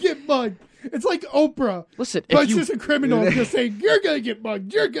mugged. You get mugged. It's like Oprah. Listen, But if it's you just a criminal just saying, you're going to get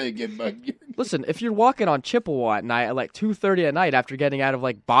mugged. You're going to get mugged. listen, if you're walking on Chippewa at night at like 2:30 at night after getting out of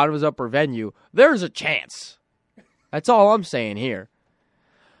like bottoms upper venue, there's a chance. That's all I'm saying here.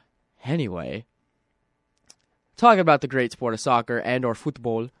 Anyway, talking about the great sport of soccer and or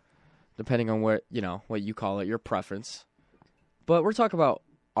football, depending on what you call it, your preference. But we're talking about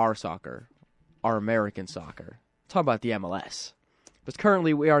our soccer, our American soccer. Talk about the MLS. But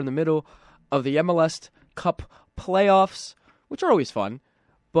currently we are in the middle of the MLS Cup playoffs, which are always fun.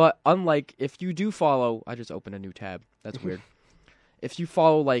 But unlike if you do follow, I just opened a new tab. That's weird. If you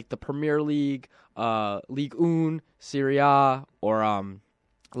follow like the Premier League, Ligue 1, Serie A, or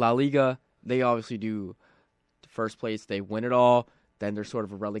La Liga, they obviously do first place. They win it all. Then there's sort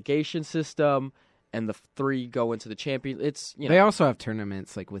of a relegation system, and the three go into the champion. It's They also have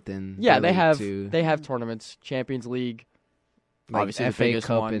tournaments like within. yeah, the they league, have too. they have tournaments, Champions League, Like obviously the FA biggest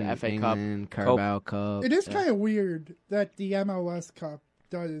Cup one, in FA England, Cup, Carabao Cup. It is kind of weird that the MLS Cup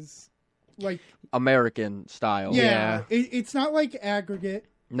does, like, American style. yeah. It's not like aggregate,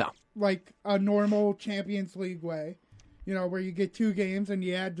 No. like a normal Champions League way, where you get two games and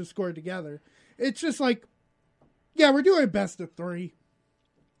you add the score together. It's just like, yeah, we're doing best of three.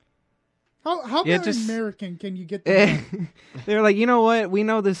 How Yeah, about just- American can you get that? They're like, you know what? We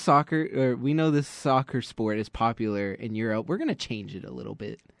know this soccer sport is popular in Europe. We're gonna change it a little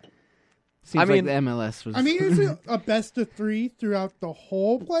bit. Seems like the MLS was. I mean, is it a best of three throughout the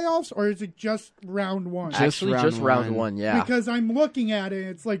whole playoffs, or is it just round one? Actually, just round one, yeah. Because I'm looking at it,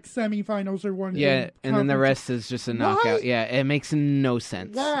 it's like semifinals or one. yeah, game and then the conference. rest is just a knockout. Why? Yeah, it makes no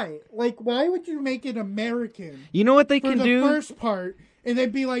sense. Why? Like, why would you make it American You know what they for can the do? first part, and then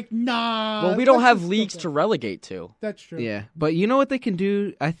be like, nah? Well, we don't let's have just leagues go to back. relegate to. That's true. Yeah, but you know what they can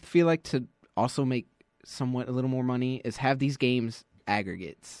do? I feel like to also make somewhat a little more money is have these games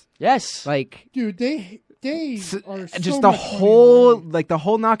aggregates. Yes. Like, Dude, they are so just the much whole money. like the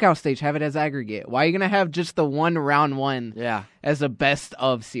whole knockout stage, have it as aggregate. Why are you gonna have just the round one Yeah. as a best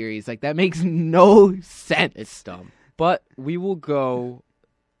of series? Like, that makes no sense. It's dumb. But we will go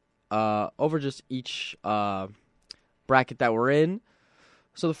over just each bracket that we're in.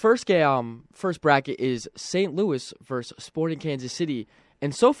 So the first bracket is St. Louis versus Sporting Kansas City.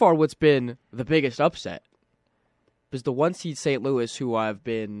 And so far, what's been the biggest upset is the 1 seed St. Louis, who have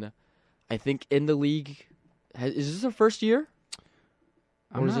been, I think, in the league. Is this their first year?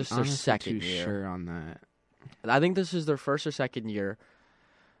 Or I'm is not this their honestly second too year? sure on that. I think this is their first or second year.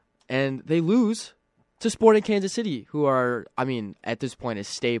 And they lose to Sporting Kansas City, who are, I mean, at this point, a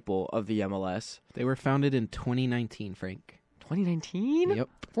staple of the MLS. They were founded in 2019, Frank. 2019? Yep,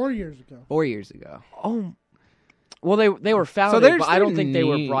 4 years ago. 4 years ago. Oh, well, they were founded, there's but I don't their think they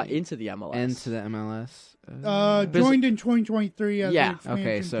were need brought into the MLS. Into the MLS. Joined in 2023 as Yeah. an expansion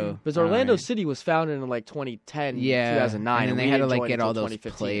Okay, so team. Because Orlando alright. Then was founded in like 2010, Yeah, 2009, and then they we had to didn't like join get until all those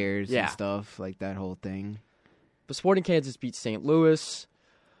 2015. players Yeah. and stuff, like that whole thing. But Sporting Kansas beat St. Louis.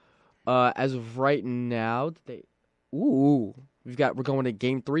 As of right now, we're going to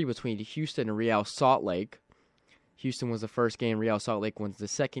Game 3 between Houston and Real Salt Lake. Houston was the first game. Real Salt Lake wins the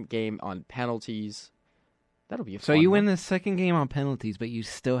second game on penalties. That'll be a So fun you one. win the second game on penalties, but you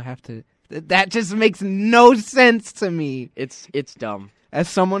still have to. That just makes no sense to me. It's dumb. As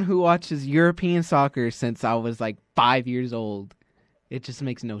someone who watches European soccer since I was like 5 years old, it just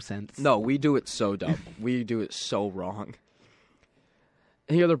makes no sense. No, we do it so dumb. We do it so wrong.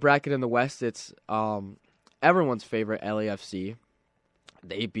 Any other bracket in the West? It's everyone's favorite LAFC.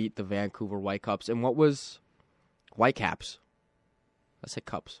 They beat the Vancouver Whitecaps in what was Whitecaps. I said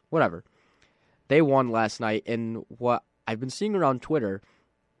Cups. Whatever. They won last night in what I've been seeing around Twitter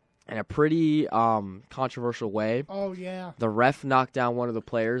in a pretty controversial way. Oh, yeah. The ref knocked down one of the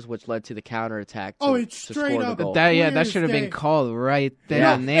players, which led to the counterattack to, Oh, it's to straight score up. the goal. That Clear that as should have been day. called right then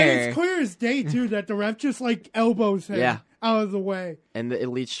Yeah. and there. And it's clear as day, too, that the ref just, like, elbows him Yeah. out of the way. And it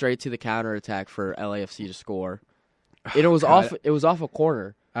leads straight to the counterattack for LAFC to score. And it was God. off. It was off a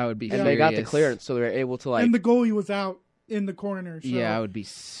corner, I would be and furious. they got the clearance, so they were able to And the goalie was out in the corner. So. Yeah, I would be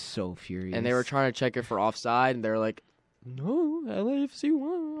so furious. and they were trying to check it for offside, and they were like, "No, LAFC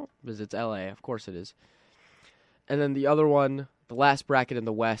won because it's LA, of course it is." And then the other one, the last bracket in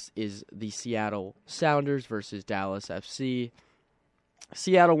the West, is the Seattle Sounders versus Dallas FC.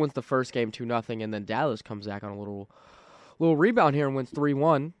 Seattle wins the first game 2-0, and then Dallas comes back on a little rebound here and wins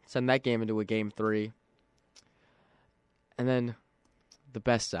 3-1. Send that game into a game 3. And then the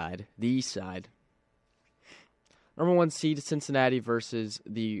best side, the East side. Number 1 seed Cincinnati versus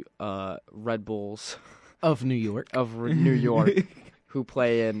the Red Bulls of New York. of New York, who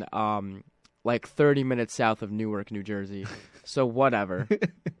play in like 30 minutes south of Newark, New Jersey. So whatever.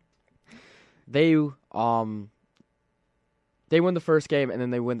 They win the first game, and then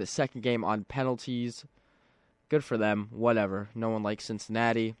they win the second game on penalties. Good for them. Whatever. No one likes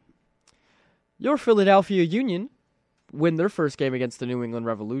Cincinnati. Your Philadelphia Union win their first game against the New England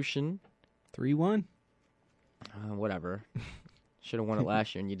Revolution. 3-1. Whatever. Should have won it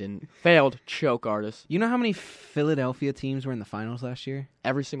last year, and you didn't. Failed. Choke artist. You know how many Philadelphia teams were in the finals last year?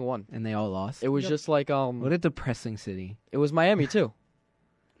 Every single one. And they all lost? It was just like What a depressing city. it was Miami too.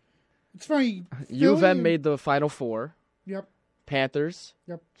 It's funny. U of Philly- M made the Final Four. Yep. Panthers.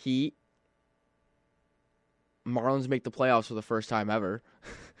 Yep. Heat. Marlins make the playoffs for the first time ever.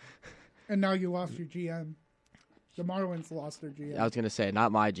 And now you lost your GM. The Marlins lost their GM. I was gonna say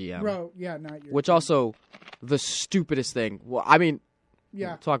not my GM. Bro, yeah, not your Which GM. also the stupidest thing. Well, I mean, Yeah.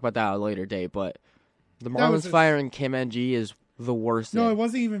 we'll talk about that at a later date, but the That was Marlins a- firing Kim NG is the worst No, thing. it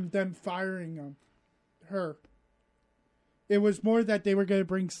wasn't even them firing her. It was more that they were going to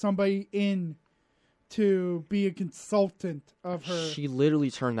bring somebody in to be a consultant of her. She literally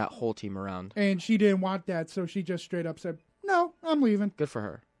turned that whole team around. And she didn't want that, so she just straight up said, "No, I'm leaving." Good for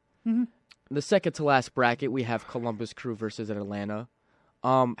her. Mhm. The second to last bracket, we have Columbus Crew versus Atlanta.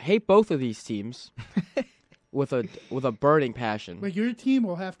 Hate both of these teams with a burning passion. But your team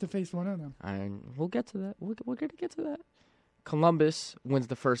will have to face one of them. And we'll get to that. We're going to get to that. Columbus wins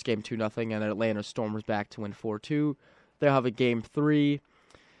the first game 2-0, and Atlanta storms back to win 4-2. They'll have a game 3.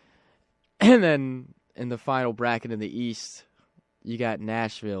 And then in the final bracket in the East, you got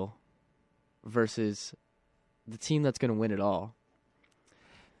Nashville versus the team that's going to win it all.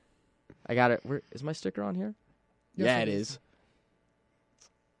 I got it. Is my sticker on here? Yes, Yeah, it it is. is.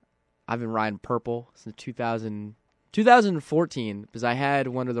 I've been riding purple since 2014 because I had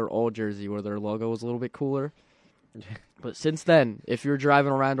one of their old jersey where their logo was a little bit cooler. But since then, if you're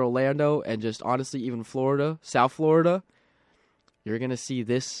driving around Orlando and just honestly even Florida, South Florida, you're going to see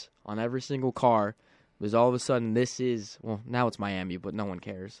this on every single car. Because all of a sudden this is, well, now it's Miami, but no one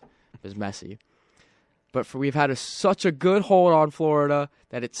cares. It's messy. But we've had such a good hold on Florida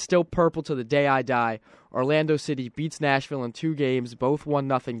that it's still purple to the day I die. Orlando City beats Nashville in 2 games, both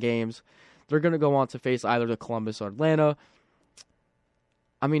 1-0 games. They're going to go on to face either the Columbus or Atlanta.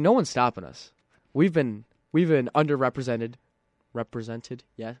 I mean, no one's stopping us. We've been underrepresented,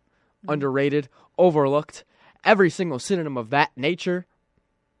 underrated, overlooked, every single synonym of that nature.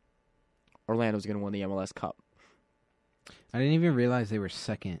 Orlando's going to win the MLS Cup. I didn't even realize they were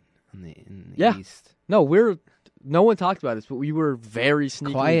second in the East. No one talked about this, but we were very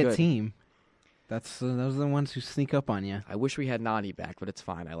sneaky. Quiet good. team. Those are the ones who sneak up on you. I wish we had Nani back, but it's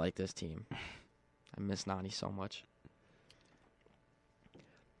fine. I like this team. I miss Nani so much.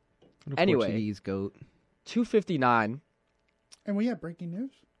 What a Anyway, Portuguese goat. And 2:59. we have breaking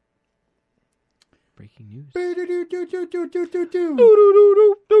news. Breaking news.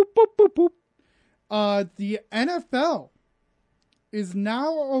 The NFL is now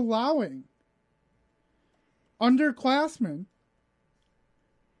allowing underclassmen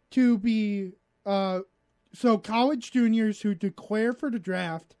to be so college juniors who declare for the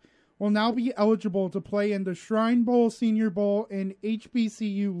draft will now be eligible to play in the Shrine Bowl, Senior Bowl, and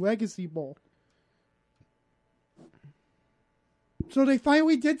HBCU Legacy Bowl. So they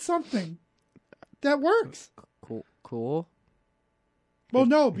finally did something that works. Cool. Well,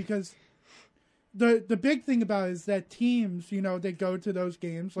 no, because the big thing about it is that teams, they go to those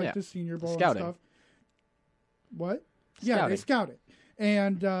games like the Senior Bowl Scouting. and stuff. What? Scouting. Yeah, they scout it.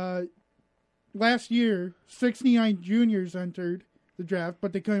 And last year, 69 juniors entered the draft,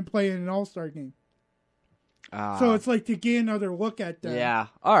 but they couldn't play in an all-star game. So it's like to get another look at them. Yeah,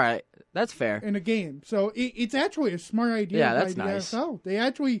 all right. That's fair. In a game. So it's actually a smart idea Yeah, by that's the nice.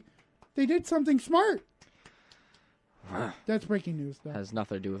 NFL. They did something smart. That's breaking news, though. Has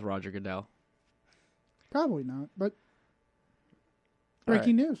nothing to do with Roger Goodell. Probably not, but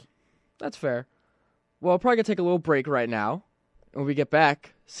breaking news. That's fair. Well, I'm probably going to take a little break right now. When we get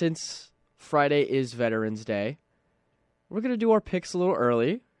back, since Friday is Veterans Day, we're going to do our picks a little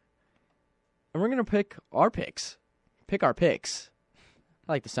early. And we're going to pick our picks. Pick our picks.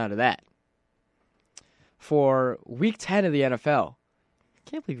 I like the sound of that. For Week 10 of the NFL.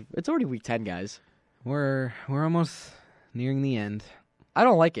 Can't believe it's already Week 10, guys. We're almost nearing the end. I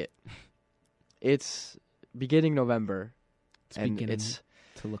don't like it. It's beginning November. It's beginning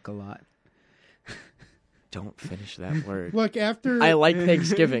to look a lot. Don't finish that word. Look, after I like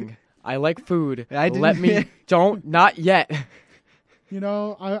Thanksgiving. I like food. Not yet. I'm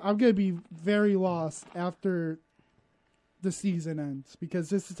going to be very lost after the season ends because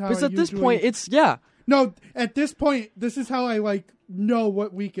this is how Because I at this usually... point, No, at this point, this is how I, know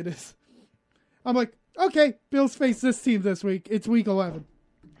what week it is. I'm like, okay, Bills face this team this week. It's week 11.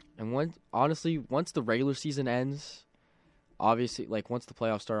 And once the regular season ends, obviously, once the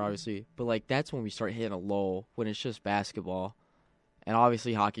playoffs start, obviously, but, that's when we start hitting a lull, when it's just basketball. And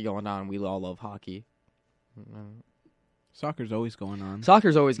obviously hockey going on. We all love hockey. Soccer's always going on.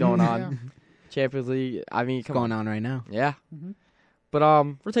 Soccer's always going on. Yeah. Champions League, It's going on right now. Yeah. Mm-hmm. But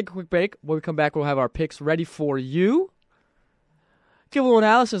we'll take a quick break. When we come back, we'll have our picks ready for you. Give a little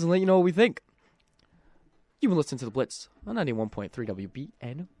analysis and let you know what we think. You've been listening to The Blitz on 91.3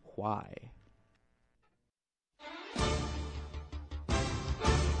 WBNY.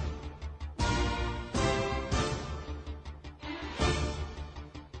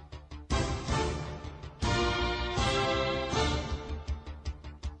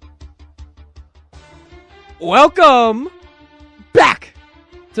 Welcome back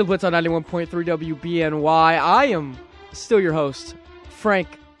to Blitz on 91.3 WBNY. I am still your host, Frank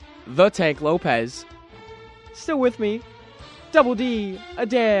the Tank Lopez. Still with me, Double D,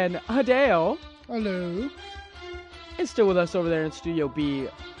 Dan Hideo. Hello. And still with us over there in Studio B,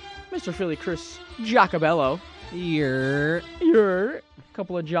 Mr. Philly Chris Giacobello. Here. You're a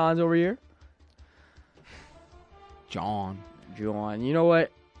couple of Johns over here. John. You know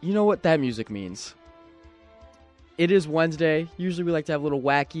what that music means. It is Wednesday. Usually we like to have a little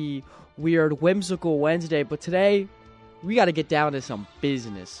wacky, weird, whimsical Wednesday, but today we got to get down to some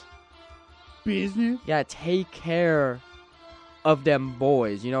business. Business? Yeah, take care of them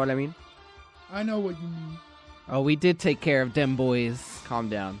boys. You know what I mean? I know what you mean. Oh, we did take care of them boys. Calm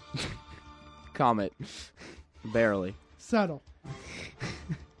down. Calm it. Barely. Settle.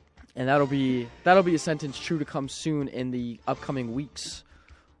 And that'll be a sentence true to come soon in the upcoming weeks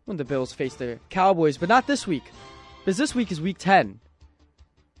when the Bills face the Cowboys, but not this week. Because this week is Week 10.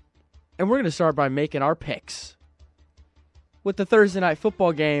 And we're going to start by making our picks with the Thursday night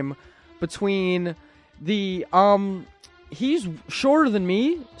football game between the he's shorter than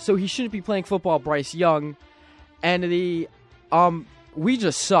me, so he shouldn't be playing football, Bryce Young, and the we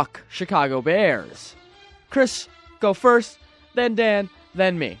just suck Chicago Bears. Chris, go first, then Dan,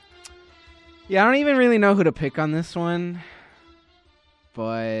 then me. Yeah, I don't even really know who to pick on this one,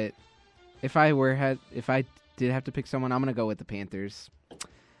 but if I did have to pick someone, I'm gonna go with the Panthers.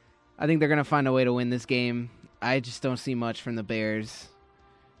 I think they're gonna find a way to win this game. I just don't see much from the Bears.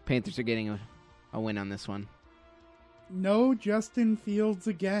 Panthers are getting a win on this one. No Justin Fields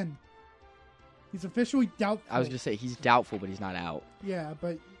again. He's officially doubtful. I was going to say, he's doubtful, but he's not out. Yeah,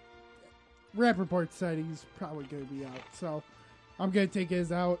 but Rappaport said he's probably going to be out. So I'm going to take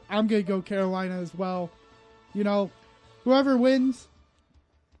his out. I'm going to go Carolina as well. You know, whoever wins,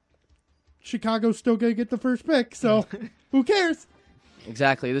 Chicago's still going to get the first pick. So who cares?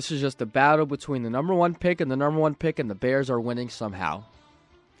 Exactly. This is just a battle between the number 1 pick and the number 1 pick, and the Bears are winning somehow.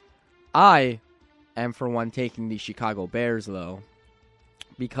 I am, for one, taking the Chicago Bears, though,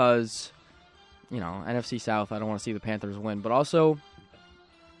 because, you know, NFC South, I don't want to see the Panthers win. But also,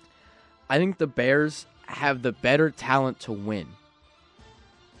 I think the Bears have the better talent to win.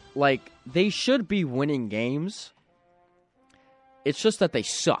 Like, they should be winning games. It's just that they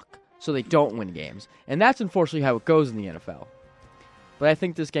suck, so they don't win games. And that's unfortunately how it goes in the NFL. But I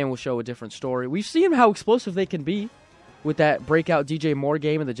think this game will show a different story. We've seen how explosive they can be with that breakout DJ Moore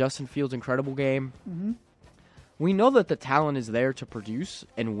game and the Justin Fields incredible game. Mm-hmm. We know that the talent is there to produce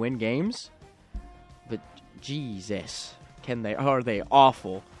and win games. But Jesus, are they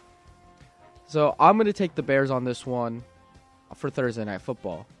awful. So I'm going to take the Bears on this one for Thursday Night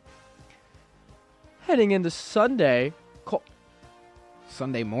Football. Heading into Sunday.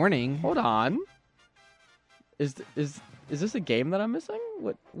 Sunday morning. Hold on. Is this a game that I'm missing?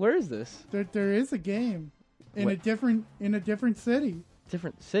 Where is this? There is a game in a different city.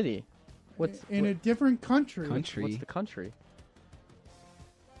 Different city. A different country. What's the country?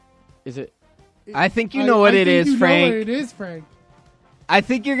 Is it? I think you know what it is, Frank. I know what it is, Frank. I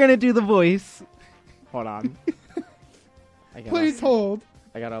think you're gonna do the voice. Hold on. Please hold.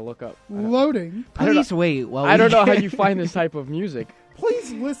 I gotta look up. Loading. Please wait. I don't know how you find this type of music.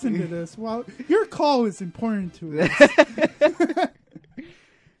 Please listen to this. Well, your call is important to us.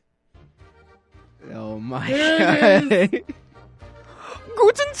 Oh my There god.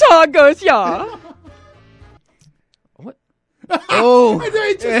 Guten Tag, ja. What? Oh,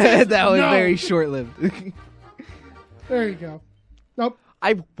 That that was very short-lived. There you go. Nope.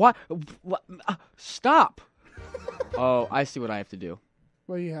 What? Stop. Oh, I see what I have to do.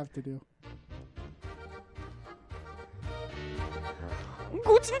 What do you have to do?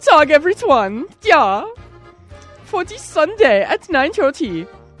 Guten Tag, everyone. Ja. For this Sunday at 9:30,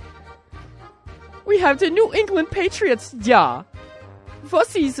 we have the New England Patriots, ja,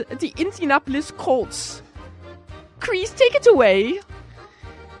 versus the Indianapolis Colts. Chris, take it away.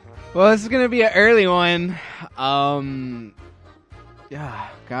 Well, this is gonna be an early one. Yeah,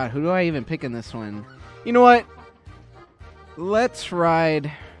 God, who do I even pick in this one? You know what? Let's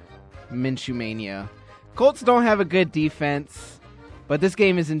ride Minshew Mania. Colts don't have a good defense, but this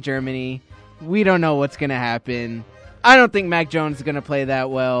game is in Germany. We don't know what's gonna happen. I don't think Mac Jones is gonna play that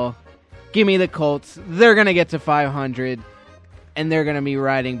well. Give me the Colts. They're gonna get to 500, and they're gonna be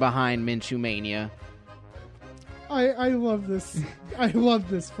riding behind Minshew Mania. I love this. I love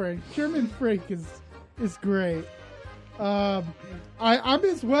this Frank. German Frank is great. I'm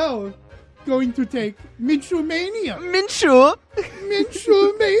as well going to take Minshew Mania. Minshew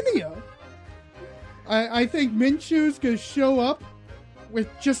Mania. I think Minshew's gonna show up with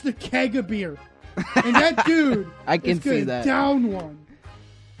just a keg of beer, and that dude I can is gonna see that. down one.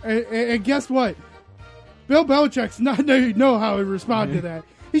 And guess what? Bill Belichick's not know how to respond to that.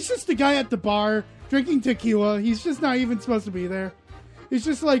 He's just a guy at the bar drinking tequila. He's just not even supposed to be there. He's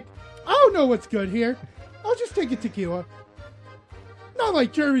just like, I don't know what's good here. I'll just take a tequila. Not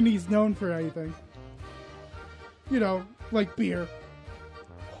like Germany's known for anything. You know, like beer.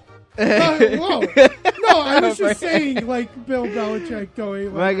 Whoa. No, I was just saying, like, Bill Belichick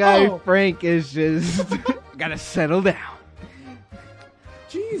going, like, My guy Frank is just gotta settle down.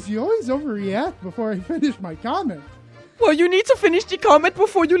 Jeez, you always overreact before I finish my comment. Well, you need to finish the comment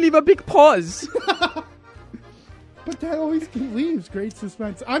before you leave a big pause. But that always leaves great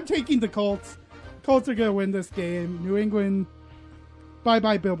suspense. I'm taking the Colts. Colts are going to win this game. New England,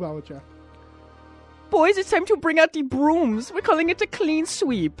 bye-bye Bill Belichick. Boys, it's time to bring out the brooms. We're calling it a clean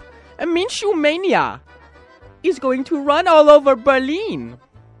sweep. A Minshew Mania is going to run all over Berlin.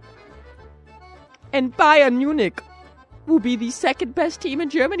 And Bayern Munich will be the second best team in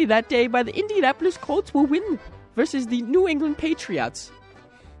Germany that day, but the Indianapolis Colts will win versus the New England Patriots.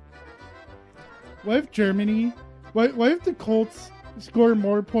 What if Germany? What if the Colts score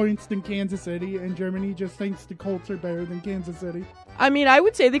more points than Kansas City, and Germany just thinks the Colts are better than Kansas City? I mean, I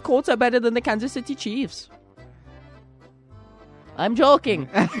would say the Colts are better than the Kansas City Chiefs. I'm joking.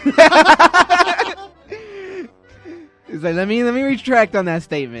 It's like, let me retract on that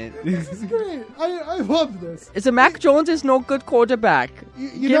statement. This is great. I love this. It's a Mac Jones is no good quarterback.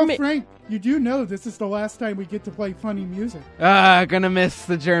 You know, Frank, you do know this is the last time we get to play funny music. Gonna miss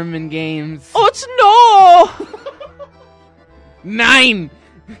the German games. Oh, it's no! 9!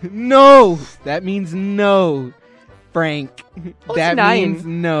 No! That means no, Frank. Oh, that it's 9. means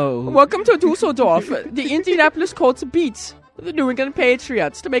no. Welcome to Dusseldorf. The Indianapolis Colts beats the New England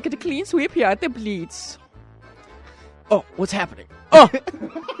Patriots to make it a clean sweep here at the Blitz. Oh, what's happening? Oh!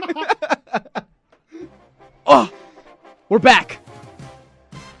 Oh! We're back!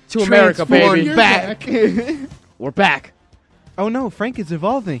 To America, baby. You're back. We're back. Oh no, Frank is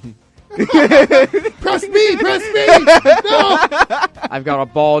evolving. Press me! Press me! No! I've got a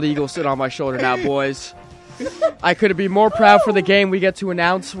bald eagle sitting on my shoulder now, boys. I couldn't be more proud for the game we get to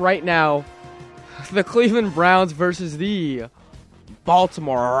announce right now. The Cleveland Browns versus the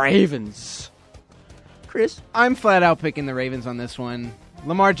Baltimore Ravens. Chris? I'm flat out picking the Ravens on this one.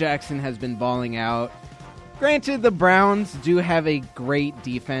 Lamar Jackson has been balling out. Granted, the Browns do have a great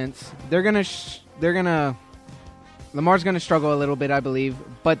defense. Lamar's gonna struggle a little bit, I believe,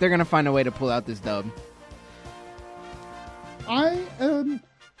 but they're gonna find a way to pull out this dub. I am,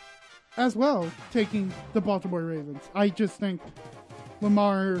 as well, taking the Baltimore Ravens. I just think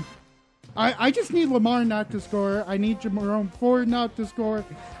Lamar... I just need Lamar not to score. I need Jerome Ford not to score.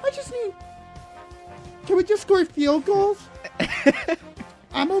 I just need... Can we just score field goals?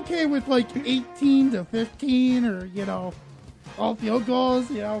 I'm okay with like 18 to 15 or, all field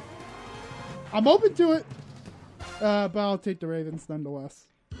goals, I'm open to it. But I'll take the Ravens nonetheless.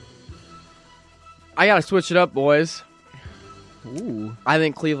 I gotta switch it up, boys. Ooh. I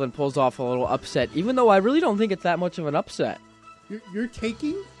think Cleveland pulls off a little upset, even though I really don't think it's that much of an upset. You're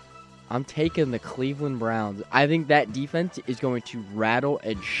taking? I'm taking the Cleveland Browns. I think that defense is going to rattle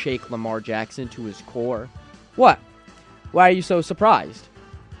and shake Lamar Jackson to his core. What? Why are you so surprised?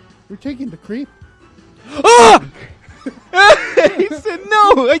 You're taking the creep. Ah! He said,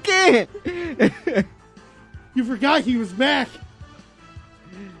 no, I can't. You forgot he was back.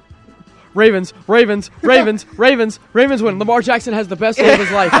 Ravens win. Lamar Jackson has the best day of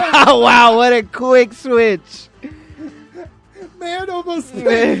his life. Wow, what a quick switch. Man, almost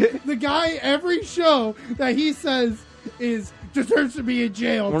the guy every show that he says deserves to be in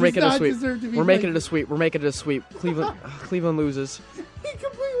jail. We're making it a sweep. We're making it a sweep. Cleveland loses. He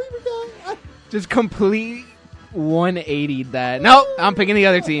completely forgot. Just complete 180'd that. Nope, I'm picking the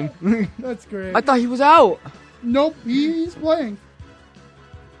other team. That's great. I thought he was out. Nope, he's playing.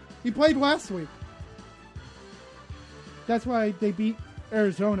 He played last week. That's why they beat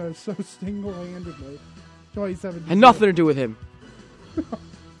Arizona so single-handedly. 27. Had nothing to do with him.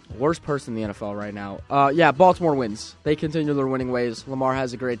 Worst person in the NFL right now. Yeah, Baltimore wins. They continue their winning ways. Lamar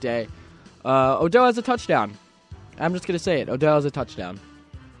has a great day. Odell has a touchdown. I'm just going to say it. Odell has a touchdown.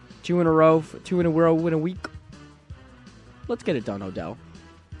 2 in a row in a week. Let's get it done, Odell.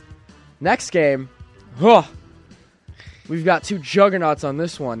 Next game. We've got 2 juggernauts on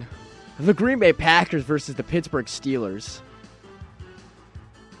this one. The Green Bay Packers versus the Pittsburgh Steelers.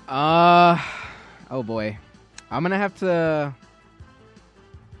 Oh boy. I'm going to have to...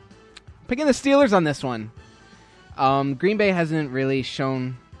 Picking the Steelers on this one. Green Bay hasn't really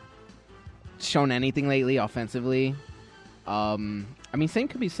shown anything lately offensively. Same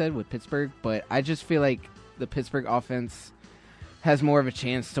could be said with Pittsburgh, but I just feel like the Pittsburgh offense has more of a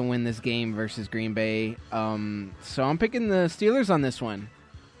chance to win this game versus Green Bay. So I'm picking the Steelers on this one.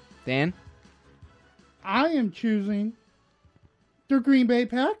 Dan? I am choosing the Green Bay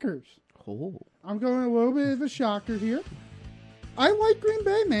Packers. Oh. I'm going a little bit of a shocker here. I like Green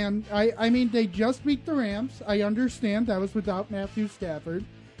Bay, man. I mean, they just beat the Rams. I understand that was without Matthew Stafford.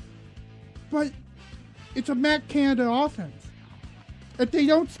 But it's a Matt Canada offense. If they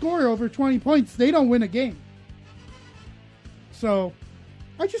don't score over 20 points, they don't win a game. So,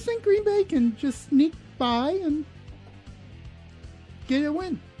 I just think Green Bay can just sneak by and get a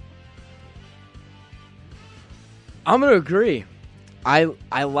win. I'm going to agree. I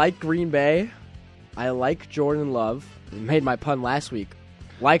like Green Bay. I like Jordan Love. I made my pun last week.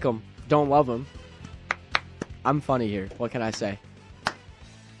 Like him. Don't love him. I'm funny here. What can I say?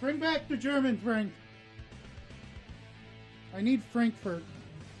 Bring back the German, Frank. I need Frankfurt.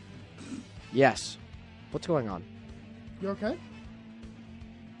 Yes. What's going on? You okay?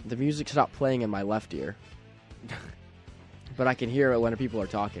 The music stopped playing in my left ear. but I can hear it when people are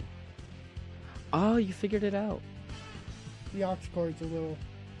talking. Oh, you figured it out. The aux cord's a little.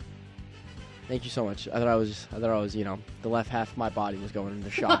 Thank you so much. I thought I was, the left half of my body was going into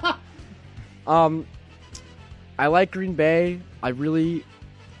shock. I like Green Bay.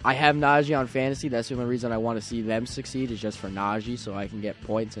 I have Najee on fantasy. That's the only reason I want to see them succeed is just for Najee, so I can get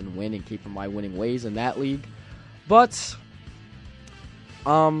points and win and keep my winning ways in that league. But,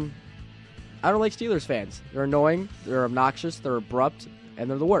 I don't like Steelers fans. They're annoying, they're obnoxious, they're abrupt, and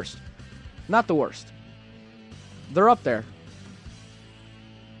they're the worst. Not the worst. They're up there.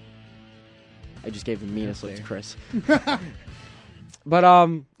 I just gave the meanest look to Chris. But, no,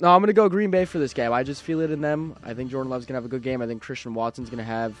 I'm going to go Green Bay for this game. I just feel it in them. I think Jordan Love's going to have a good game. I think Christian Watson's going to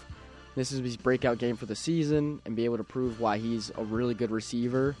have this is his breakout game for the season and be able to prove why he's a really good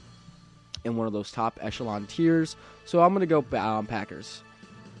receiver in one of those top echelon tiers. So I'm going to go Packers.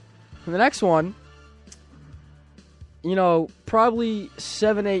 For the next one, probably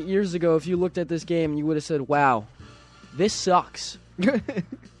 7-8 years ago, if you looked at this game, you would have said, wow, this sucks. But,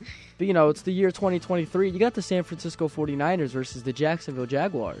 it's the year 2023. You got the San Francisco 49ers versus the Jacksonville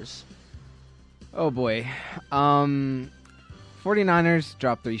Jaguars. Oh, boy. 49ers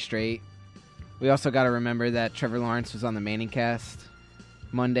dropped 3 straight. We also got to remember that Trevor Lawrence was on the Manning cast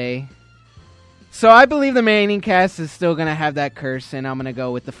Monday. So I believe the Manning cast is still going to have that curse, and I'm going to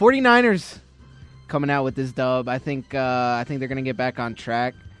go with the 49ers coming out with this dub. I think they're going to get back on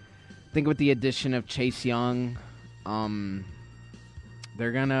track. I think with the addition of Chase Young,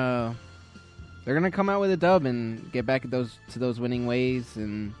 they're gonna come out with a dub and get back to those winning ways.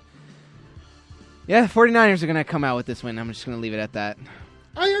 And yeah, 49ers are gonna come out with this win. I'm just gonna leave it at that.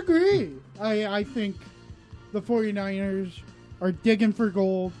 I agree. I think the 49ers are digging for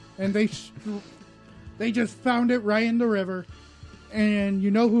gold, and they just found it right in the river. And you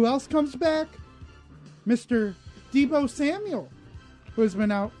know who else comes back? Mr. Deebo Samuel, who has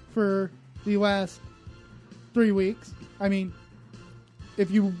been out for the last 3 weeks. I mean,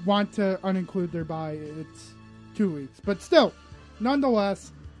 if you want to uninclude their bye, it's 2 weeks. But still,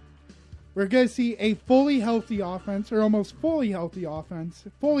 nonetheless, we're going to see a fully healthy offense, or almost fully healthy offense,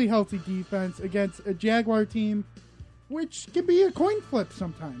 fully healthy defense against a Jaguar team, which can be a coin flip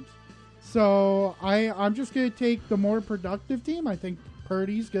sometimes. So I'm just going to take the more productive team. I think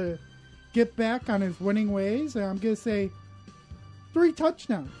Purdy's going to get back on his winning ways, and I'm going to say 3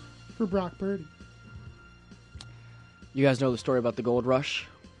 touchdowns for Brock Purdy. You guys know the story about the gold rush?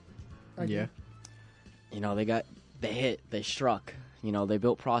 Yeah. They struck. They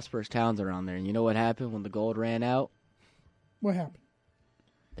built prosperous towns around there. And you know what happened when the gold ran out? What happened?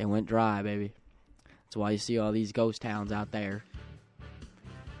 They went dry, baby. That's why you see all these ghost towns out there.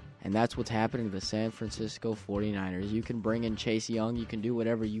 And that's what's happening to the San Francisco 49ers. You can bring in Chase Young. You can do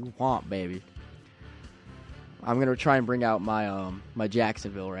whatever you want, baby. I'm going to try and bring out my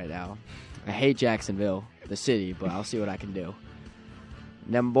Jacksonville right now. I hate Jacksonville, the city, but I'll see what I can do.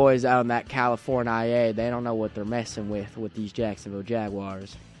 Them boys out in that California, they don't know what they're messing with these Jacksonville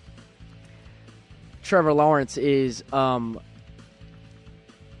Jaguars. Trevor Lawrence is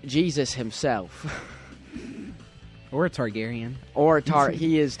Jesus himself. Or a Targaryen.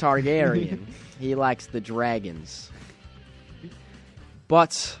 He is Targaryen. He likes the dragons.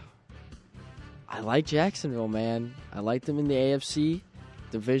 But I like Jacksonville, man. I like them in the AFC.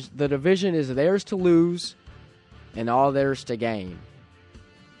 The division is theirs to lose and all theirs to gain.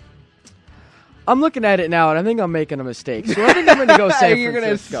 I'm looking at it now, and I think I'm making a mistake. So I think I'm going to go San You're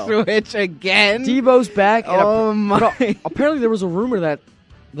Francisco. You're going to switch again? Debo's back. Oh, my. Apparently there was a rumor that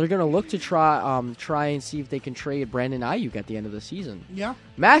they're going to look to try and see if they can trade Brandon Ayuk at the end of the season. Yeah.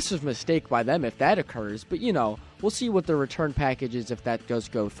 Massive mistake by them if that occurs. But, we'll see what the return package is if that does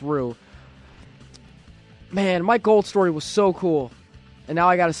go through. Man, my gold story was so cool. And now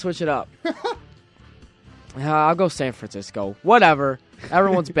I got to switch it up. I'll go San Francisco. Whatever.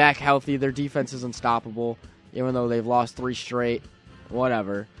 Everyone's back healthy. Their defense is unstoppable, even though they've lost 3 straight.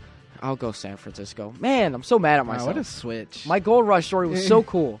 Whatever. I'll go San Francisco. Man, I'm so mad at myself. Wow, what a switch. My gold rush story was so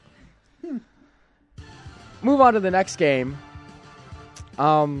cool. Move on to the next game.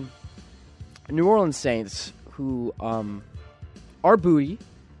 New Orleans Saints, who are booty,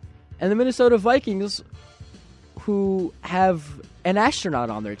 and the Minnesota Vikings, who have an astronaut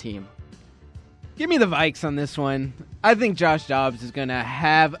on their team. Give me the Vikes on this one. I think Josh Dobbs is going to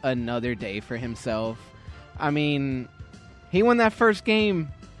have another day for himself. I mean, he won that first game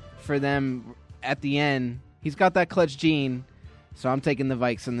for them at the end. He's got that clutch gene. So I'm taking the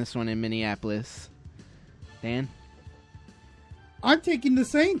Vikes on this one in Minneapolis. Dan? I'm taking the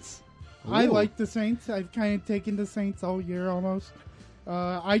Saints. Ooh. I like the Saints. I've kind of taken the Saints all year almost.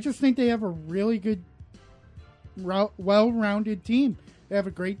 I just think they have a really good well-rounded team. They have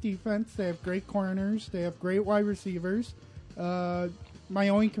a great defense. They have great corners. They have great wide receivers. My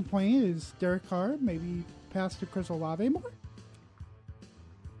only complaint is Derek Carr. Maybe pass to Chris Olave more.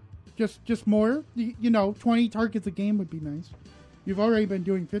 Just more. 20 targets a game would be nice. You've already been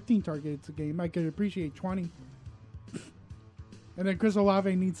doing 15 targets a game. I could appreciate 20. And then Chris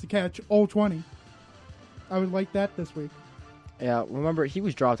Olave needs to catch all 20. I would like that this week. Yeah, remember, he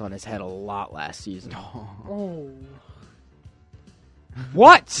was dropped on his head a lot last season. Oh.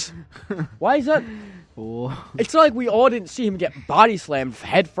 What? Why is that? Oh. It's not like we all didn't see him get body slammed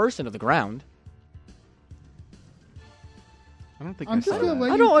head first into the ground. I don't think I'm I just saw gonna that. let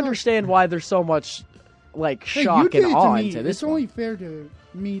I you don't talk. understand why there's so much, Hey, shock you did and it to awe me. into this It's one. only fair to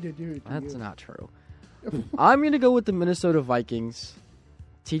me to do it to That's you. not true. I'm going to go with the Minnesota Vikings.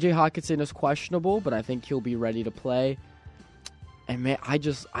 TJ Hawkinson is questionable, but I think he'll be ready to play. And man,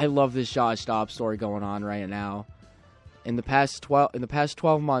 I love this Josh Dobbs story going on right now. In the past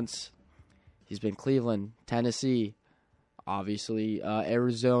 12 months, he's been Cleveland, Tennessee, obviously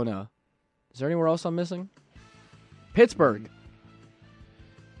Arizona. Is there anywhere else I'm missing? Pittsburgh.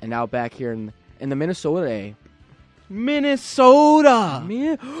 And now back here in the Minnesota. Minnesota!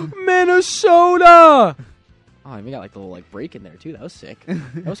 Minnesota! Oh, and we got like a little break in there too. That was sick.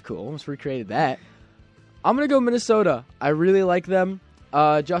 That was cool. Almost recreated that. I'm gonna go Minnesota. I really like them.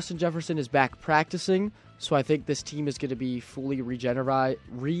 Justin Jefferson is back practicing, so I think this team is gonna be fully re-energized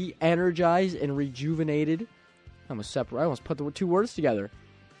and rejuvenated. I almost put the two words together.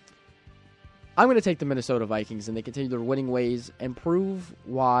 I'm gonna take the Minnesota Vikings, and they continue their winning ways and prove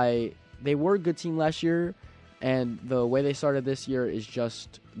why they were a good team last year. And the way they started this year is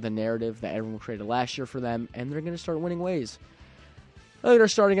just the narrative that everyone created last year for them, and they're going to start winning ways. They're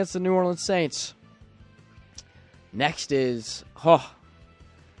starting against the New Orleans Saints. Next is the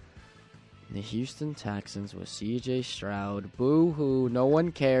Houston Texans with C.J. Stroud. Boo-hoo, no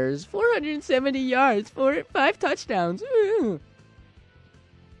one cares. 470 yards, 5 touchdowns. Ooh.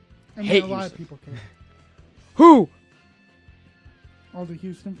 I mean, Hate a lot Houston. of people care. Who? All the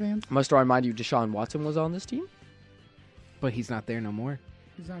Houston fans. Must remind you, Deshaun Watson was on this team. But he's not there no more.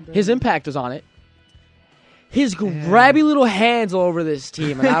 He's not there. His impact is on it. His grabby little hands all over this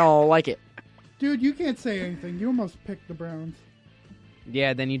team, and I don't like it. Dude, you can't say anything. You almost picked the Browns.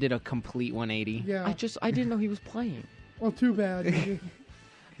 Yeah, then you did a complete 180. Yeah. I didn't know he was playing. Well, too bad. You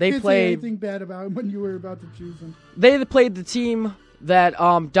They can't say played. anything bad about him when you were about to choose him. They played the team that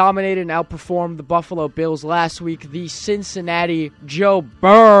dominated and outperformed the Buffalo Bills last week. The Cincinnati Joe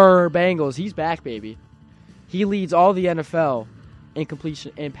Burr Bengals. He's back, baby. He leads all the NFL in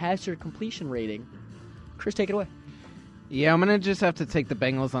completion and passer completion rating. Chris, take it away. Yeah, I'm going to just have to take the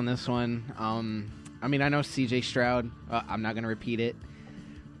Bengals on this one. I mean, I know C.J. Stroud. I'm not going to repeat it.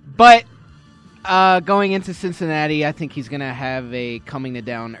 But going into Cincinnati, I think he's going to have a coming to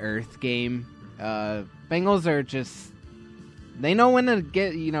down earth game. Bengals are just, they know when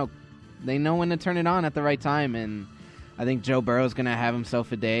to they know when to turn it on at the right time. And I think Joe Burrow's going to have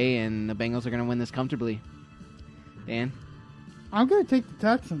himself a day, and the Bengals are going to win this comfortably. Dan? I'm going to take the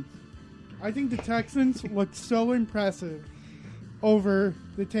Texans. I think the Texans looked so impressive over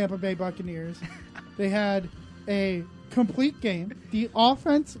the Tampa Bay Buccaneers. They had a complete game. The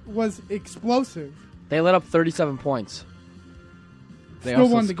offense was explosive. They let up 37 points. They Still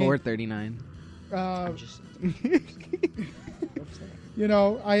also won the scored game. 39. I'm just.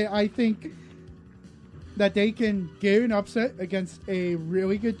 I think that they can get an upset against a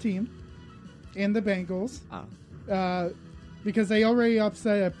really good team in the Bengals. Because they already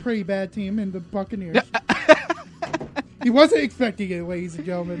upset a pretty bad team in the Buccaneers. He wasn't expecting it, ladies and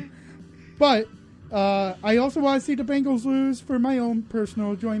gentlemen. But I also want to see the Bengals lose for my own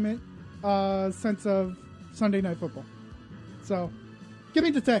personal enjoyment sense of Sunday Night Football. So, give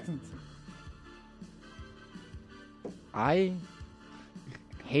me the Texans. I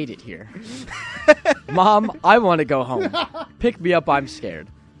hate it here. Mom, I want to go home. Pick me up, I'm scared.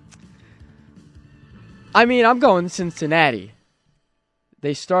 I mean, I'm going Cincinnati.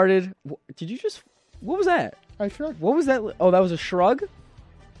 They started... Did you just... What was that? I shrugged. What was that? Oh, that was a shrug?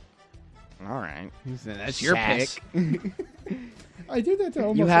 All right. That's your Sass. pick. I do that to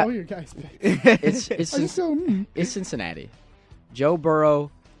almost have- all your guys' picks. It's I just go, It's Cincinnati. Joe Burrow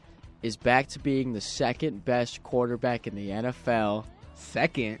is back to being the second best quarterback in the NFL.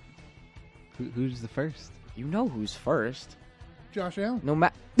 Second? Who's the first? You know who's first. Josh Allen. No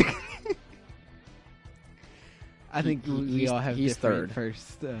matter. I think we he's- all have he's different third.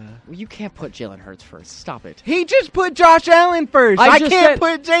 first. You can't put Jalen Hurts first. Stop it. He just put Josh Allen first. I I just can't said-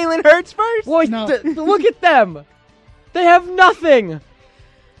 put Jalen Hurts first. Boy, No. look at them. They have nothing.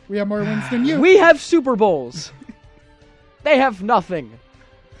 We have more wins than you. We have Super Bowls. They have nothing.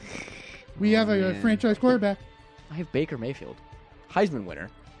 We have a franchise quarterback. I have Baker Mayfield, Heisman winner.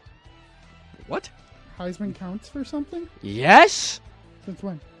 What? Heisman counts for something? Yes. Since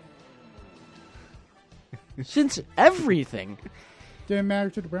when? Since everything. Didn't matter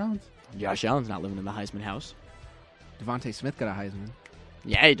to the Browns. Josh Allen's not living in the Heisman house. Devontae Smith got a Heisman.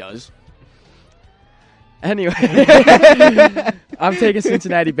 Yeah, he does. Anyway, I'm taking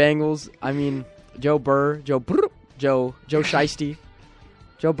Cincinnati Bengals. I mean, Joe Shiesty.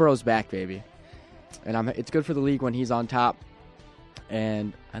 Joe Burrow's back, baby. And it's good for the league when he's on top.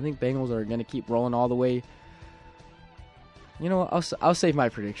 And I think Bengals are going to keep rolling all the way. You know, I'll save my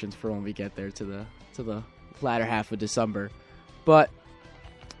predictions for when we get there to the latter half of December. But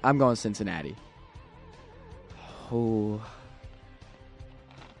I'm going Cincinnati. Oh,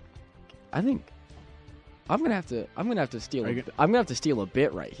 I think I'm gonna have to steal. I'm gonna have to steal a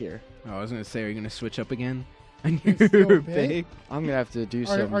bit right here. Oh, I was gonna say, are you gonna switch up again? Steal a bit? I'm gonna have to do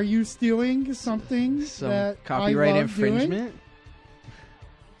some. Are you stealing something that copyright I love infringement?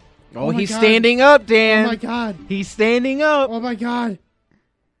 Doing? Oh, he's standing up, Dan. Oh my God! He's standing up. Oh my God!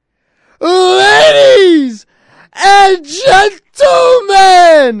 Ladies and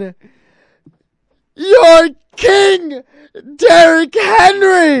gentlemen, your king, Derrick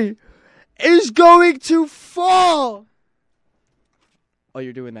Henry, is going to fall. Oh,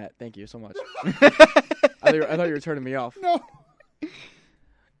 you're doing that. Thank you so much. I thought you were turning me off. No.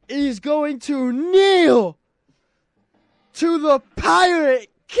 He's going to kneel to the Pirate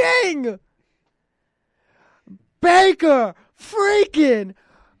King, Baker freaking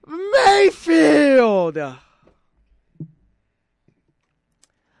Mayfield.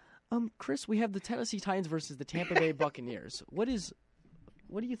 Chris, we have the Tennessee Titans versus the Tampa Bay Buccaneers. What do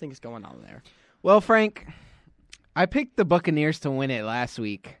you think is going on there? Well, Frank, I picked the Buccaneers to win it last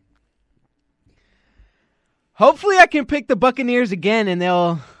week. Hopefully I can pick the Buccaneers again and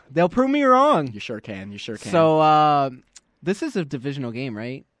they'll prove me wrong. You sure can. So, this is a divisional game,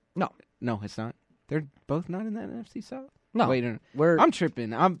 right? No, it's not. They're both not in that NFC South? No. Wait, I'm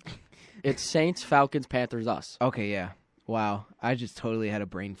tripping. It's Saints, Falcons, Panthers, us. Okay, yeah. Wow. I just totally had a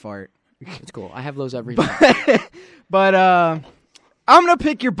brain fart. It's cool. I have those every time. But I'm going to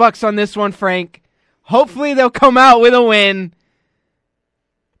pick your Bucks on this one, Frank. Hopefully they'll come out with a win.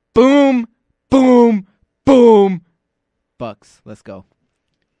 Boom, boom, boom. Bucks, let's go.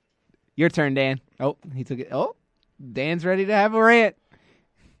 Your turn, Dan. Oh, he took it. Oh, Dan's ready to have a rant.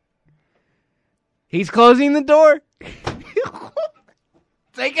 He's closing the door.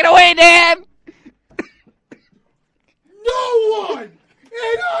 Take it away, Dan. No one, and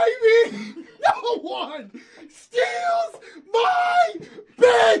I mean no one, steals my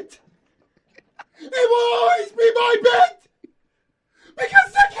bet. It will always be my bet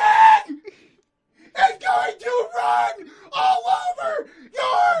because the king is going to run all over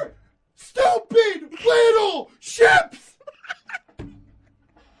your stupid little ships.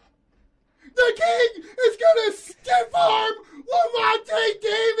 The king is going to stiff arm Lavonte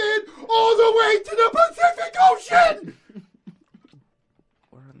David all the way to the Pacific Ocean.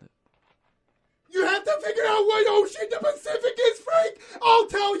 You have to figure out what ocean the Pacific is, Frank. I'll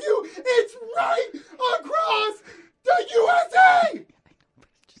tell you, it's right across the USA.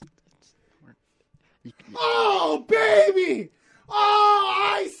 Oh, baby. Oh,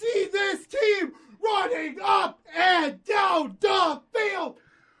 I see this team running up and down the field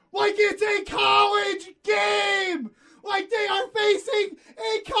like it's a college game. Like they are facing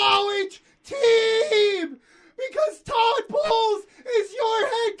a college team. Because Todd Bowles is your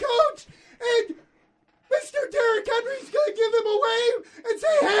head coach. And Mr. Derrick Henry's going to give him a wave and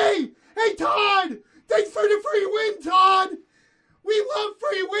say, hey, Todd, thanks for the free win, Todd. We love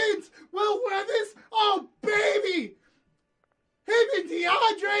free wins. Will Levis, oh, baby. Him and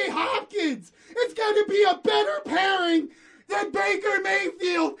DeAndre Hopkins. It's going to be a better pairing than Baker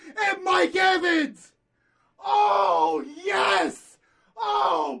Mayfield and Mike Evans. Oh, yes.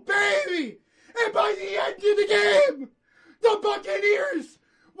 Oh, baby. And by the end of the game, the Buccaneers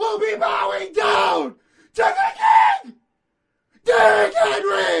will be bowing down to the king, Derrick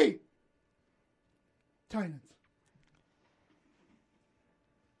Henry. Titans.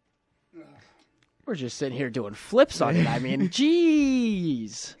 We're just sitting here doing flips on it. I mean,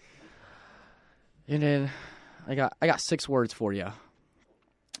 jeez. And then I got 6 words for you.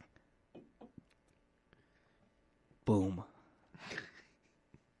 Boom.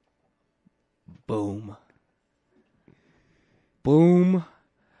 Boom. Boom.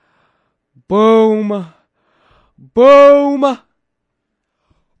 Boom. Boom.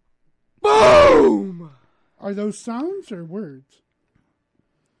 Boom. Are those sounds or words?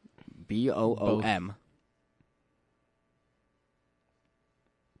 BOOM.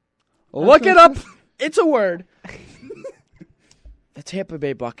 Look it up. It's a word. The Tampa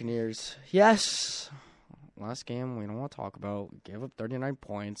Bay Buccaneers. Yes. Last game we don't want to talk about. Gave up 39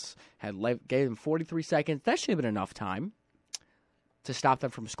 points. Gave them 43 seconds. That should have been enough time to stop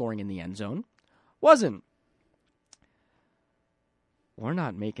them from scoring in the end zone. Wasn't. We're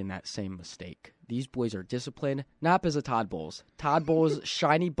not making that same mistake. These boys are disciplined, not because of Todd Bowles. Todd Bowles'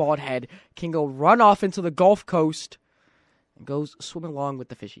 shiny bald head can go run off into the Gulf Coast and goes swim along with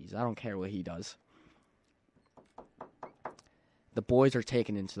the fishies. I don't care what he does. The boys are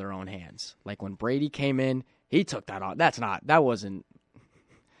taken into their own hands. Like when Brady came in, he took that off. That was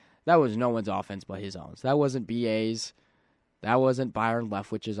no one's offense but his own. That wasn't BA's. That wasn't Byron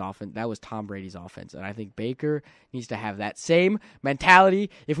Leftwich's offense. That was Tom Brady's offense. And I think Baker needs to have that same mentality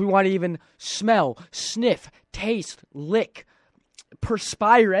if we want to even smell, sniff, taste, lick,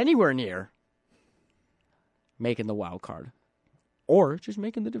 perspire anywhere near making the wild card. Or just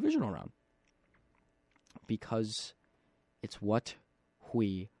making the divisional round. Because it's what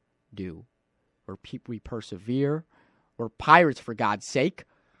we do. We persevere. We're Pirates, for God's sake.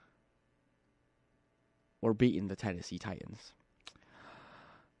 We're beating the Tennessee Titans.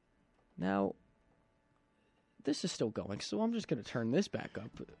 Now, this is still going, so I'm just going to turn this back up.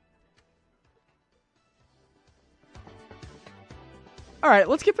 All right,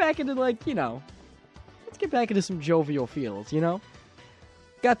 let's get back into, let's get back into some jovial feels,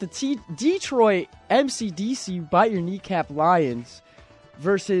 Got the Detroit MCDC Bite Your Kneecap Lions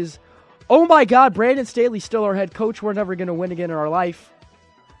versus, oh my God, Brandon Staley's still our head coach. We're never going to win again in our life.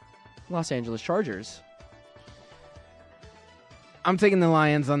 Los Angeles Chargers. I'm taking the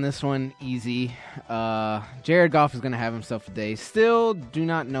Lions on this one, easy. Jared Goff is going to have himself a day. Still do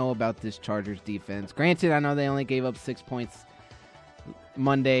not know about this Chargers defense. Granted, I know they only gave up 6 points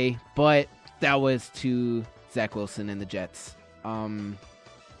Monday, but that was to Zach Wilson and the Jets.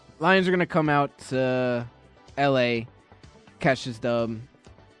 Lions are going to come out to L.A., catch this dub,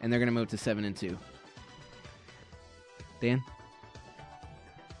 and they're going to move to 7-2. Dan?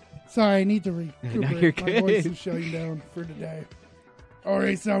 Sorry, I need to recuperate. No, you're My good. voice is shutting down for today.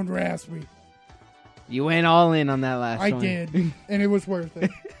 Already sound raspy. You went all in on that last one. I did, and it was worth it.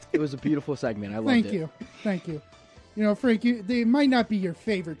 It was a beautiful segment. I loved it. Thank you. Frank, they might not be your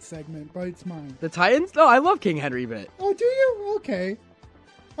favorite segment, but it's mine. The Titans? No, I love King Henry bit. Oh, do you? Okay.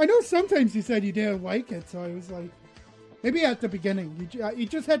 I know sometimes you said you didn't like it, so I was like, maybe at the beginning. You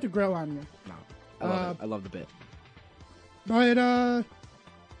just had to grow on me. No, I love it. I love the bit. But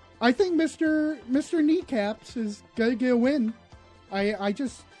I think Mr. Kneecaps is going to get a win. I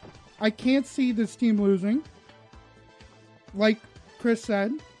can't see this team losing. Like Chris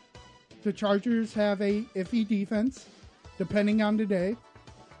said, the Chargers have a iffy defense, depending on the day.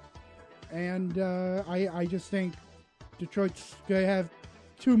 And I just think Detroit's going to have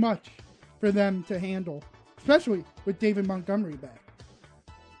too much for them to handle, especially with David Montgomery back.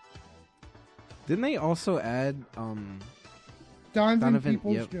 Didn't they also add Donovan Yep.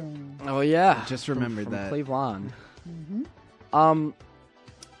 Peoples-Jones. Oh, yeah. Just remembered from that. Cleveland. Mm-hmm.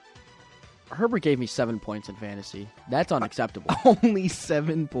 Herbert gave me 7 points in fantasy. That's unacceptable. Only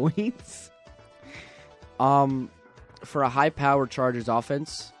 7 points? For a high-powered Chargers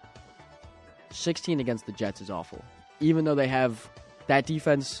offense, 16 against the Jets is awful. Even though they have... That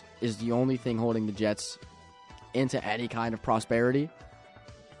defense is the only thing holding the Jets into any kind of prosperity.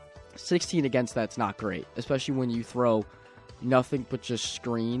 16 against that's not great, especially when you throw nothing but just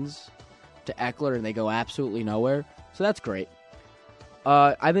screens to Eckler and they go absolutely nowhere. So that's great.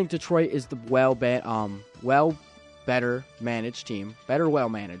 I think Detroit is the better managed team. Better well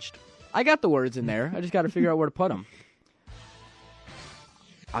managed. I got the words in there. I just got to figure out where to put them.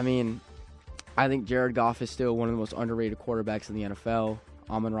 I mean, I think Jared Goff is still one of the most underrated quarterbacks in the NFL.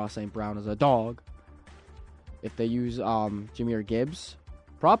 Amon-Ra St. Brown is a dog. If they use Jahmyr Gibbs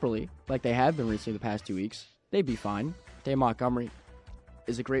properly, like they have been recently the past 2 weeks, they'd be fine. Dave Montgomery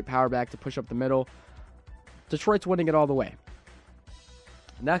is a great power back to push up the middle. Detroit's winning it all the way.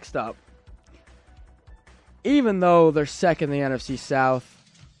 Next up, even though they're second in the NFC South,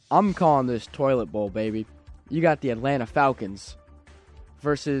 I'm calling this toilet bowl, baby. You got the Atlanta Falcons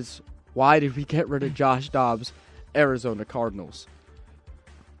versus, why did we get rid of Josh Dobbs, Arizona Cardinals?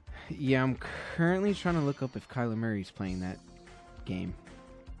 Yeah, I'm currently trying to look up if Kyler Murray's playing that game.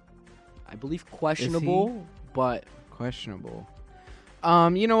 I believe questionable, but... Questionable.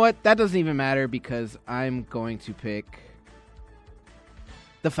 You know what? That doesn't even matter because I'm going to pick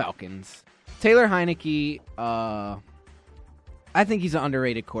the Falcons. Taylor Heineke, I think he's an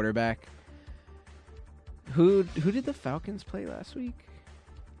underrated quarterback. Who did the Falcons play last week?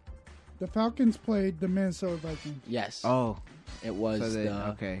 The Falcons played the Minnesota Vikings. Yes. Oh, It was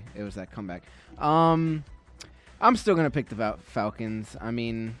okay. It was that comeback. I'm still gonna pick the Falcons. I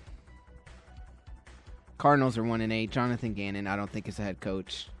mean, Cardinals are 1-8. Jonathan Gannon, I don't think is a head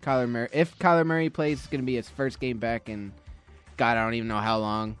coach. If Kyler Murray plays, it's gonna be his first game back in God, I don't even know how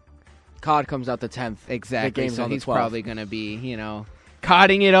long. COD comes out the 10th. Exactly. The game's so on the he's 12th. probably gonna be,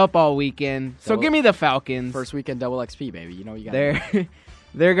 CODing it up all weekend. So give me the Falcons. First weekend double XP, baby. You know you got.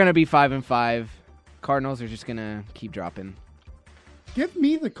 They're gonna be 5-5. Cardinals are just gonna keep dropping. Give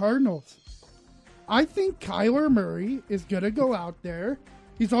me the Cardinals. I think Kyler Murray is going to go out there.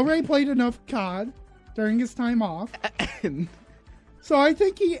 He's already played enough COD during his time off. So I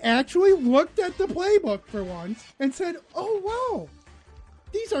think he actually looked at the playbook for once and said, oh, wow,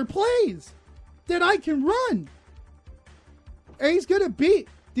 these are plays that I can run. And he's going to beat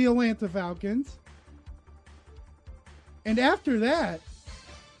the Atlanta Falcons. And after that,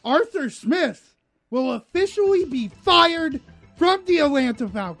 Arthur Smith will officially be fired from the Atlanta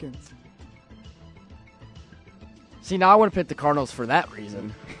Falcons. See, now I would have picked the Cardinals for that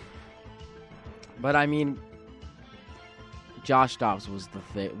reason. But I mean, Josh Dobbs was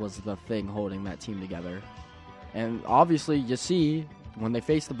the thing holding that team together. And obviously, you see, when they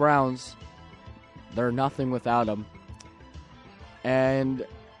face the Browns, they're nothing without him. And,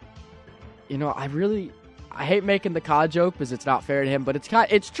 I hate making the COD joke because it's not fair to him, but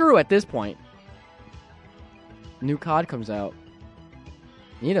it's true at this point. New COD comes out.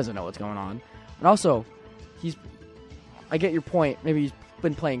 He doesn't know what's going on. And also, I get your point. Maybe he's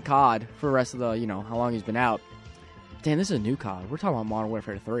been playing COD for the rest of the, how long he's been out. Damn, this is a new COD. We're talking about Modern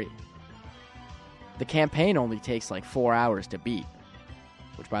Warfare 3. The campaign only takes like 4 hours to beat.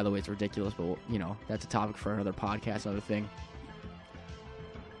 Which, by the way, is ridiculous, but, that's a topic for another podcast, another thing.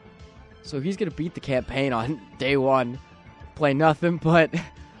 So he's going to beat the campaign on day one, play nothing but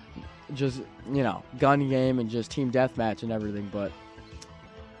just, gun game and just team deathmatch and everything, but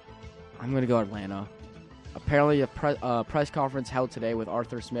I'm going to go Atlanta. Apparently, a press conference held today with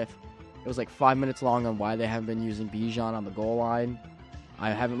Arthur Smith. It was like 5 minutes long on why they haven't been using Bijan on the goal line.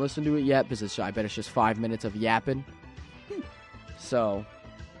 I haven't listened to it yet because I bet it's just 5 minutes of yapping. So,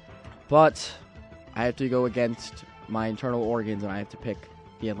 but I have to go against my internal organs and I have to pick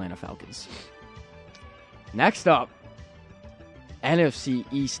the Atlanta Falcons. Next up, NFC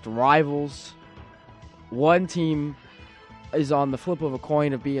East rivals. One team is on the flip of a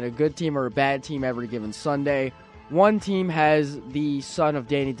coin of being a good team or a bad team every given Sunday. One team has the son of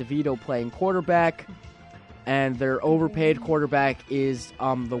Danny DeVito playing quarterback, and their overpaid quarterback is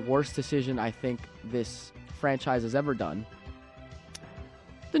the worst decision I think this franchise has ever done.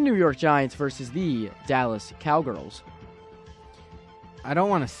 The New York Giants versus the Dallas Cowgirls. I don't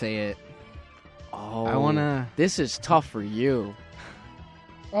want to say it. Oh, I want to. This is tough for you.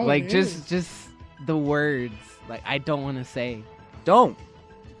 Oh, like just the words. Like I don't want to say. Don't.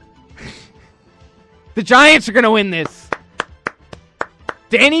 The Giants are gonna win this.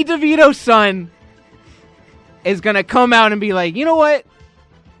 Danny DeVito's son is gonna come out and be like, you know what?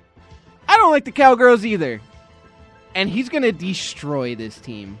 I don't like the Cowgirls either, and he's gonna destroy this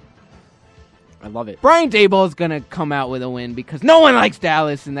team. I love it. Brian Daboll is gonna come out with a win because no one likes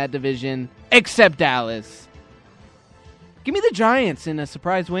Dallas in that division except Dallas. Give me the Giants in a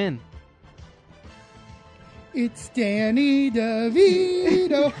surprise win. It's Danny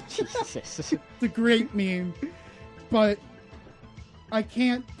DeVito. Jesus. It's a great meme, but I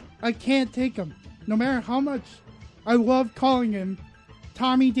can't take him. No matter how much I love calling him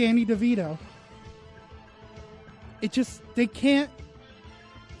Tommy Danny DeVito, they can't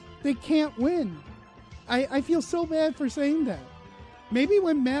win. I feel so bad for saying that. Maybe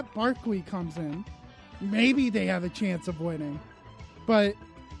when Matt Barkley comes in, maybe they have a chance of winning. But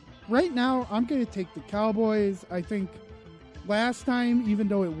right now, I'm going to take the Cowboys. I think last time, even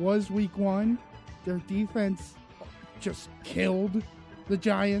though it was week 1, their defense just killed the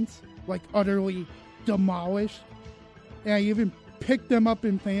Giants, like utterly demolished. And I even picked them up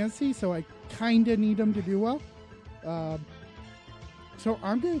in fantasy, so I kind of need them to do well. So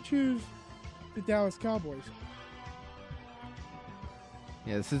I'm going to choose the Dallas Cowboys.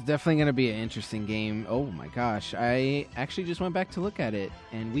 Yeah, this is definitely going to be an interesting game. Oh my gosh, I actually just went back to look at it,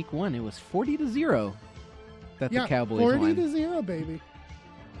 and week 1 it was 40-0 that the Cowboys won. 40-0, baby.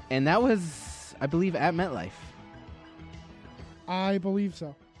 And that was, I believe, at MetLife. I believe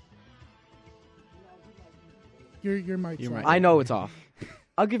so. Your mic's off. I know it's off.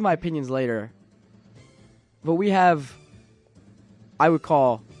 I'll give my opinions later. But we have, I would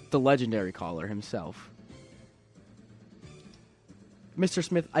call, the legendary caller himself. Mr.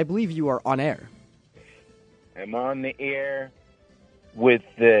 Smith, I believe you are on air. I'm on the air with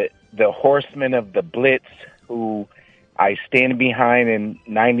the horsemen of the Blitz who I stand behind in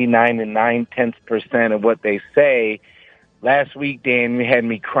 99.9% of what they say. Last week, Dan, you had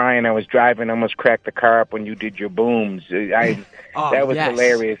me crying. I was driving, almost cracked the car up when you did your booms. That was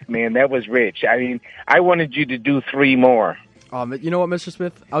hilarious, man. That was rich. I mean, I wanted you to do 3 more. You know what, Mr.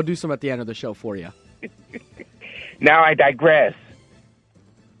 Smith? I'll do some at the end of the show for you. Now I digress.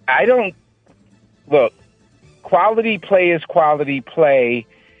 Look, quality play is quality play,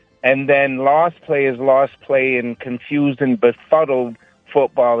 and then lost play is lost play, and confused and befuddled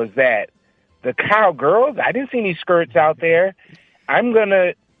football is that. The Cowgirls, I didn't see any skirts out there. I'm going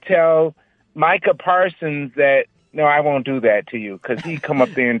to tell Micah Parsons that, no, I won't do that to you, because he'd come up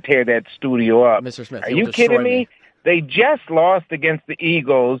there and tear that studio up. Mr. Smith, are you kidding me? They just lost against the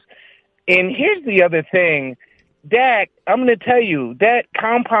Eagles. And here's the other thing. Dak, I'm going to tell you, that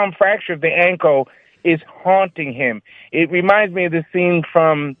compound fracture of the ankle is haunting him. It reminds me of the scene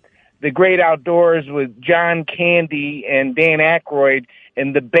from The Great Outdoors with John Candy and Dan Aykroyd,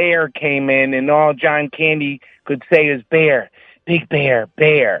 and the bear came in, and all John Candy could say is bear, big bear,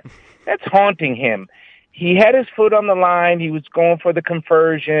 bear. That's haunting him. He had his foot on the line. He was going for the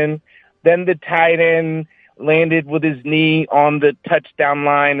conversion. Then the tight end landed with his knee on the touchdown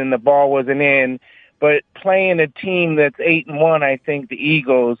line, and the ball wasn't in. But playing a team that's 8-1, I think the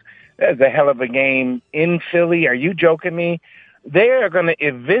Eagles, that's a hell of a game in Philly. Are you joking me? They are going to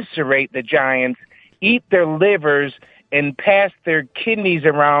eviscerate the Giants, eat their livers, and pass their kidneys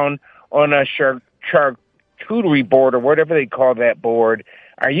around on a charcuterie board or whatever they call that board.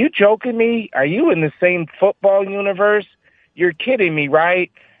 Are you joking me? Are you in the same football universe? You're kidding me,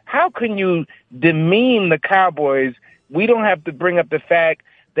 right? How can you demean the Cowboys? We don't have to bring up the fact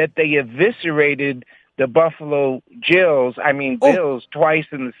that they eviscerated the Buffalo Bills twice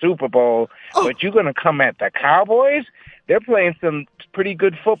in the Super Bowl, but you're going to come at the Cowboys? They're playing some pretty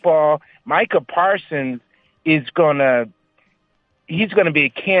good football. Micah Parsons he's going to be a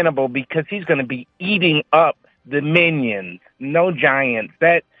cannibal because he's going to be eating up the minions. No Giants.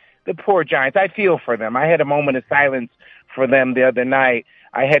 The poor Giants. I feel for them. I had a moment of silence for them the other night.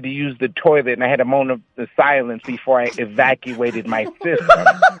 I had to use the toilet, and I had a moment of silence before I evacuated my system.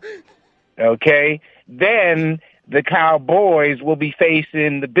 Okay? Then the Cowboys will be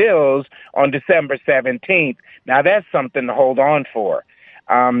facing the Bills on December 17th. Now, that's something to hold on for.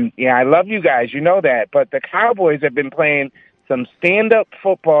 I love you guys. You know that. But the Cowboys have been playing some stand-up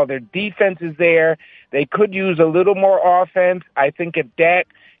football. Their defense is there. They could use a little more offense. I think if Dak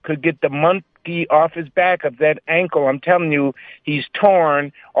could get the monkey off his back of that ankle, I'm telling you, he's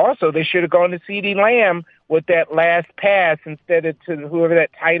torn. Also, they should have gone to CeeDee Lamb with that last pass instead of to whoever that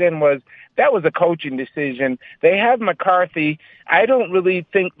tight end was. That was a coaching decision. They have McCarthy. I don't really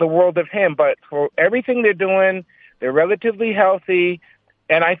think the world of him, but for everything they're doing, they're relatively healthy.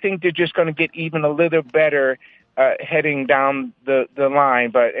 And I think they're just going to get even a little better heading down the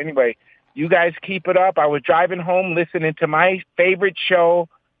line. But anyway, you guys keep it up. I was driving home listening to my favorite show,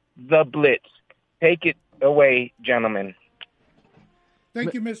 The Blitz. Take it away, gentlemen.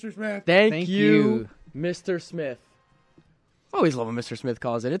 Thank you, Mr. Smith. Thank you, Mr. Smith. Always love when Mr. Smith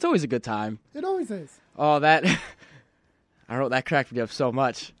calls in. It's always a good time. It always is. Oh, that... I don't know, that cracked me up so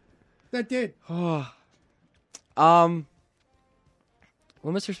much. That did. Oh. Well,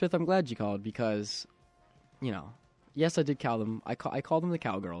 Mr. Smith, I'm glad you called because, yes, I did call them. I called them the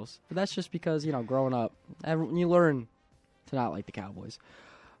Cowgirls, but that's just because, growing up, you learn to not like the Cowboys.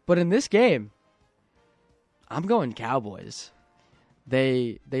 But in this game, I'm going Cowboys.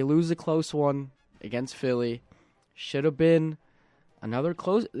 They lose a close one against Philly. Should have been another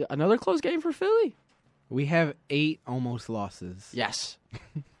close game for Philly. We have 8 almost losses. Yes.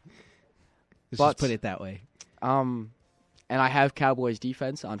 Let's just put it that way. And I have Cowboys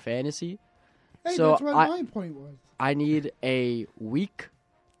defense on fantasy. Hey, so that's what my point was. I need a week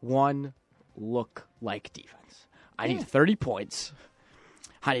 1 look-like defense. I need 30 points.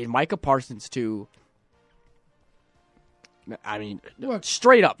 I need Micah Parsons to,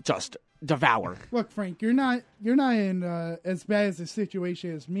 straight up just devour. Look, Frank, you're not in as bad as a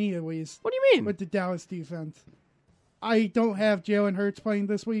situation as me, at least. What do you mean? With the Dallas defense. I don't have Jalen Hurts playing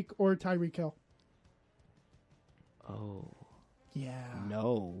this week or Tyreek Hill. Oh. Yeah.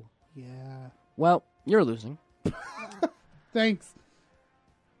 No. Yeah. Well, you're losing. Thanks.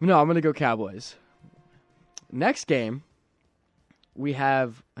 No, I'm going to go Cowboys. Next game, we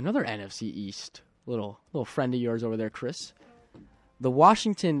have another NFC East. Little friend of yours over there, Chris. The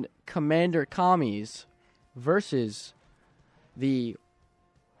Washington Commander Commies versus the...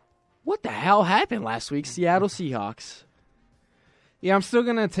 What the hell happened last week? Seattle Seahawks. Yeah, I'm still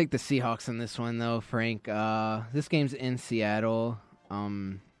going to take the Seahawks in this one, though, Frank. This game's in Seattle.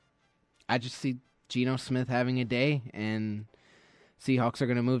 I just see Geno Smith having a day, and Seahawks are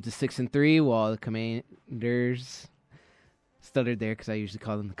going to move to 6-3, while the Commanders stuttered there because I usually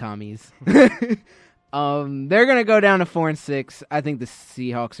call them the commies. They're going to go down to 4-6. I think the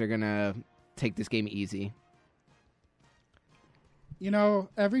Seahawks are going to take this game easy. You know,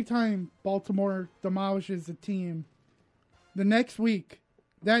 every time Baltimore demolishes a team, the next week,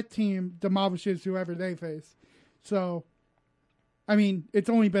 that team demolishes whoever they face. So, I mean, it's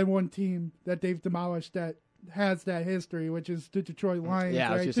only been one team that they've demolished that has that history, which is the Detroit Lions. Yeah,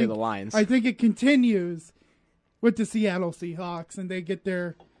 I was going to say the Lions. I think it continues with the Seattle Seahawks, and they get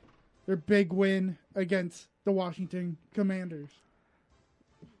their big win against the Washington Commanders.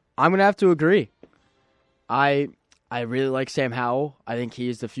 I'm going to have to agree. I really like Sam Howell. I think he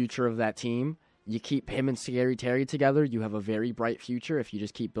is the future of that team. You keep him and Scary Terry together, you have a very bright future if you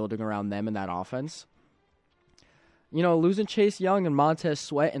just keep building around them in that offense. You know, losing Chase Young and Montez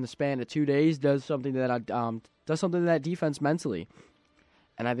Sweat in the span of 2 days does something to that defense mentally.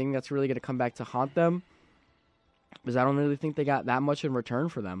 And I think that's really going to come back to haunt them, because I don't really think they got that much in return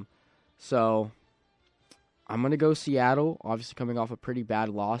for them. So I'm going to go Seattle, obviously coming off a pretty bad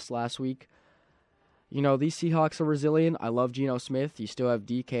loss last week. You know, these Seahawks are resilient. I love Geno Smith. You still have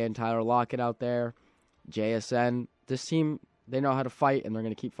DK and Tyler Lockett out there. JSN. This team, they know how to fight, and they're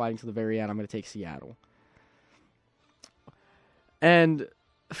going to keep fighting to the very end. I'm going to take Seattle. And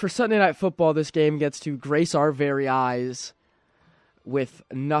for Sunday Night Football, this game gets to grace our very eyes with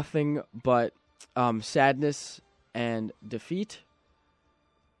nothing but sadness and defeat.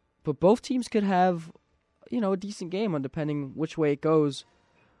 But both teams could have, you know, a decent game on depending which way it goes.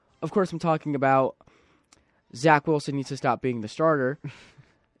 Of course, I'm talking about Zach Wilson needs to stop being the starter,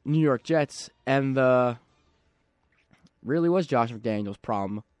 New York Jets, and the really was Josh McDaniels'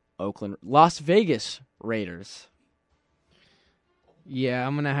 problem, Las Vegas Raiders. Yeah,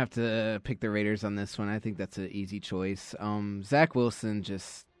 I'm going to have to pick the Raiders on this one. I think that's an easy choice. Zach Wilson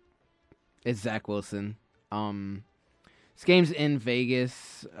is Zach Wilson. This game's in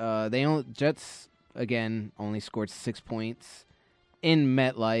Vegas. Jets, again, only scored 6 points in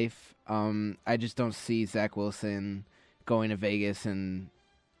MetLife. I just don't see Zach Wilson going to Vegas and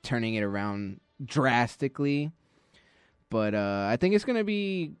turning it around drastically. But I think it's going to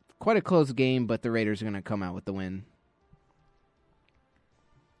be quite a close game, but the Raiders are going to come out with the win.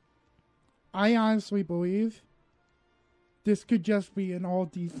 I honestly believe this could just be an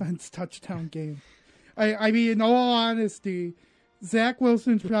all-defense touchdown game. I mean, in all honesty, Zach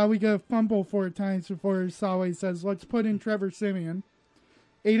Wilson's probably going to fumble 4 times before Saleh says, let's put in Trevor Siemian.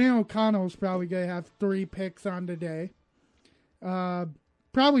 Aiden O'Connell's probably going to have 3 picks on the day.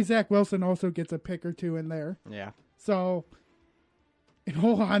 Probably Zach Wilson also gets a pick or 2 in there. Yeah. So, in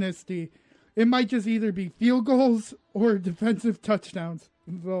all honesty, it might just either be field goals or defensive touchdowns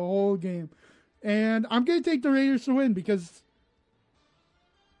the whole game. And I'm going to take the Raiders to win because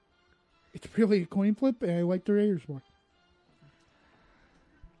it's really a coin flip, and I like the Raiders more.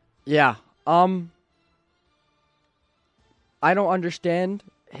 Yeah. I don't understand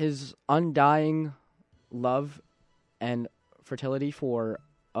his undying love and fertility for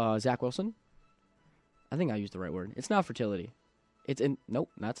Zach Wilson. I think I used the right word. It's not fertility. Nope,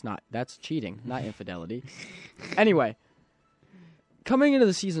 that's not. That's cheating, not infidelity. Anyway, coming into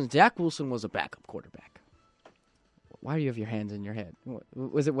the season, Zach Wilson was a backup quarterback. Why do you have your hands in your head?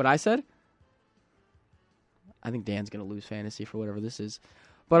 Was it what I said? I think Dan's going to lose fantasy for whatever this is.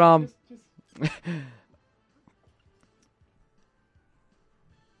 But,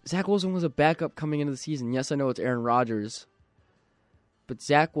 Zach Wilson was a backup coming into the season. Yes, I know it's Aaron Rodgers. But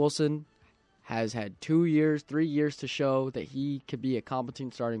Zach Wilson has had 2 years, 3 years to show that he could be a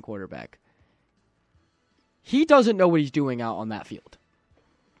competent starting quarterback. He doesn't know what he's doing out on that field.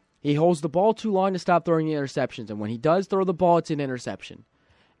 He holds the ball too long to stop throwing the interceptions. And when he does throw the ball, it's an interception.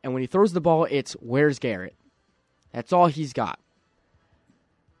 And when he throws the ball, it's, where's Garrett? That's all he's got.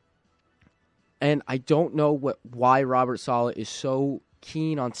 And I don't know why Robert Saleh is so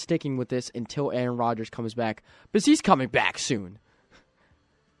keen on sticking with this until Aaron Rodgers comes back. Because he's coming back soon.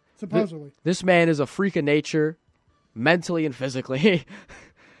 Supposedly. This man is a freak of nature, mentally and physically.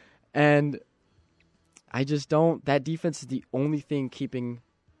 And I just don't. That defense is the only thing keeping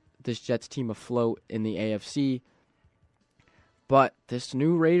this Jets team afloat in the AFC. But this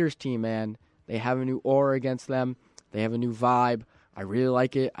new Raiders team, man, they have a new aura against them. They have a new vibe. I really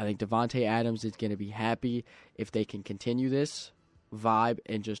like it. I think Devontae Adams is going to be happy if they can continue this vibe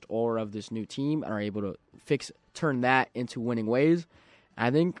and just aura of this new team and are able to turn that into winning ways.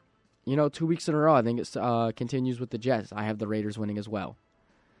 I think, 2 weeks in a row, I think it continues with the Jets. I have the Raiders winning as well.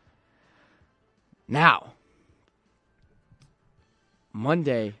 Now,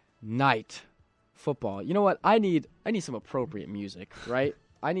 Monday Night football. You know what? I need some appropriate music, right?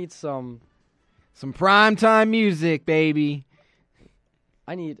 I need some primetime music, baby.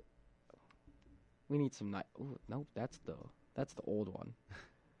 We need some night. Ooh, nope, that's the old one.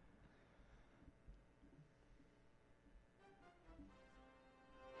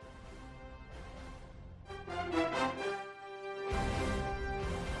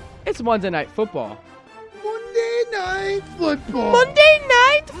 It's Monday Night Football. Monday Night Football. Monday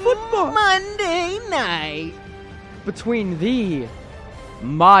Night Football. Monday night. Between the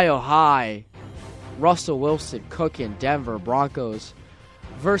mile-high Russell Wilson cooking Denver Broncos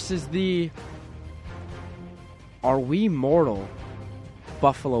versus the Are We Mortal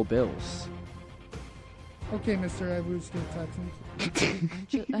Buffalo Bills. Okay, Mr. I lose to the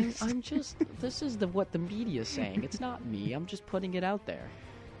Texans. I'm just. This is what the media's saying. It's not me. I'm just putting it out there.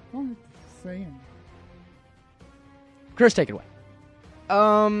 I'm saying. Chris, take it away.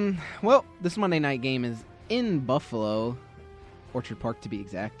 Well, this Monday night game is in Buffalo, Orchard Park to be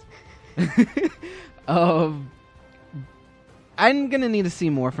exact. I'm gonna need to see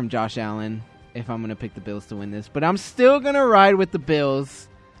more from Josh Allen if I'm gonna pick the Bills to win this, but I'm still gonna ride with the Bills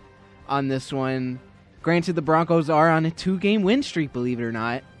on this one. Granted, the Broncos are on a 2-game win streak, believe it or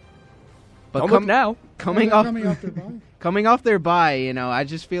not. But look now. Coming off their bye. Coming off their bye, I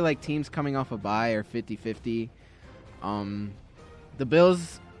just feel like teams coming off a bye are 50-50. The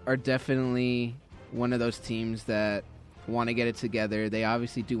Bills are definitely one of those teams that want to get it together. They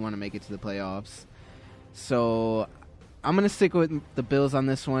obviously do want to make it to the playoffs. So I'm going to stick with the Bills on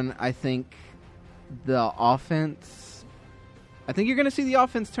this one. I think the offense... I think you're going to see the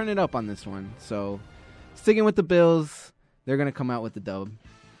offense turn it up on this one. So sticking with the Bills, they're going to come out with the dub.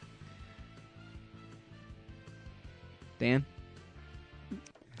 Dan?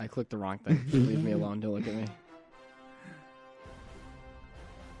 I clicked the wrong thing. Leave me alone. Don't look at me.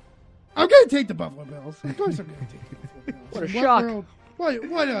 I'm going to take the Buffalo Bills. Of course I'm going to take the Buffalo Bills. What a shock.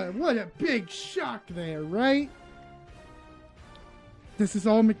 What a big shock there, right? This is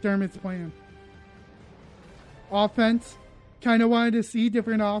all McDermott's plan. Offense. Kind of wanted to see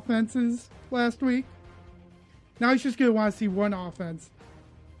different offenses last week. Now he's just going to want to see one offense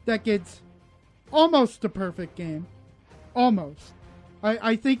that gets almost a perfect game. Almost.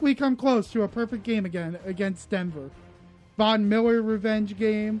 I think we come close to a perfect game again against Denver. Von Miller revenge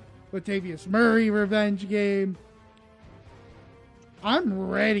game. Latavius Murray revenge game. I'm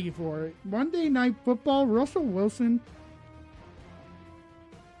ready for it. Monday Night Football, Russell Wilson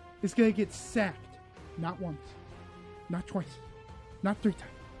is going to get sacked. Not once. Not twice. Not 3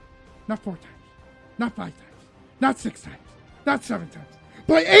 times. Not 4 times. Not 5 times. Not 6 times. Not 7 times.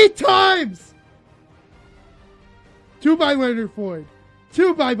 But 8 times! 2 by Leonard Floyd.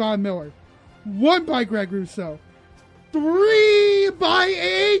 2 by Von Miller. 1 by Greg Rousseau. 3 by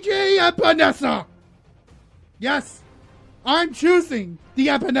AJ Epinesa! Yes! I'm choosing the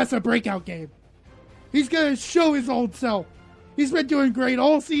Epinesa breakout game. He's going to show his old self. He's been doing great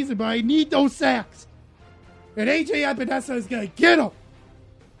all season, but I need those sacks. And AJ Epinesa is going to get him.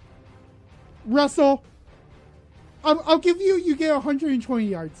 Russell, I'll give you get 120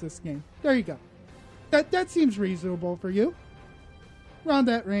 yards this game. There you go. That seems reasonable for you. Around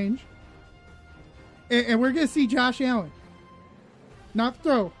that range. And we're going to see Josh Allen not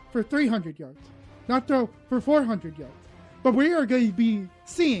throw for 300 yards. Not throw for 400 yards. But we are going to be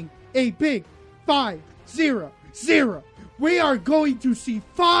seeing a big 5-0-0. We are going to see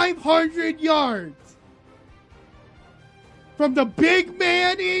 500 yards from the big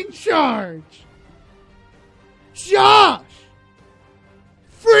man in charge. Josh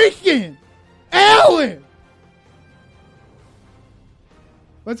freaking Allen.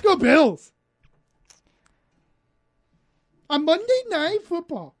 Let's go Bills. On Monday Night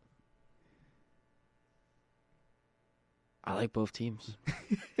Football. I like both teams.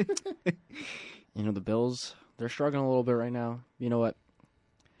 The Bills, they're struggling a little bit right now. You know what?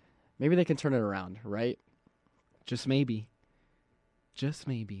 Maybe they can turn it around, right? Just maybe. Just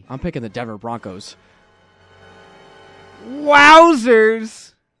maybe. I'm picking the Denver Broncos.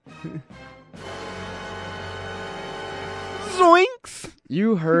 Wowzers! Zoinks!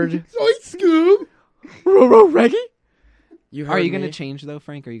 You heard... Zoink Scoob! Reggie? You heard Are you me. going to change, though,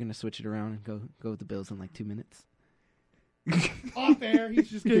 Frank? Are you going to switch it around and go with the Bills in like 2 minutes? Off air, he's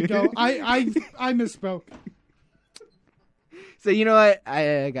just going to go. I misspoke. So, you know what?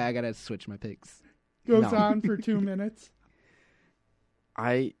 I got to switch my picks. Goes on for 2 minutes.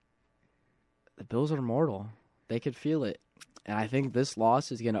 The Bills are mortal. They could feel it. And I think this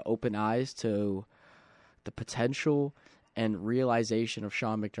loss is going to open eyes to the potential and realization of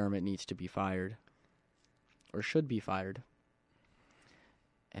Sean McDermott needs to be fired. Or should be fired.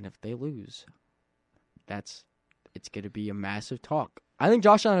 And if they lose, it's going to be a massive talk. I think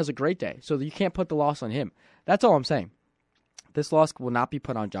Josh Allen has a great day, so you can't put the loss on him. That's all I'm saying. This loss will not be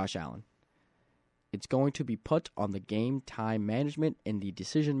put on Josh Allen. It's going to be put on the game time management and the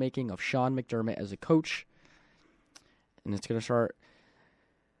decision-making of Sean McDermott as a coach. And it's going to start...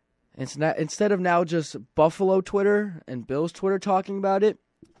 Instead of now just Buffalo Twitter and Bills Twitter talking about it,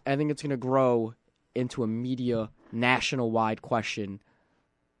 I think it's going to grow into a media national-wide question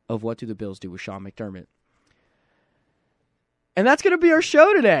of what do the Bills do with Sean McDermott. And that's going to be our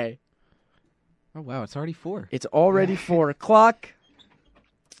show today. Oh, wow, it's already 4. It's already 4 o'clock.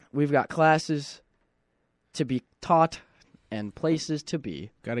 We've got classes to be taught and places to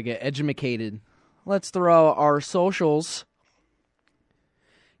be. Got to get edumacated. Let's throw our socials.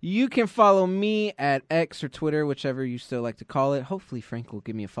 You can follow me at X or Twitter, whichever you still like to call it. Hopefully Frank will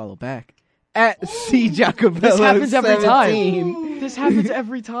give me a follow back. At CJacobello17. This happens every time. This happens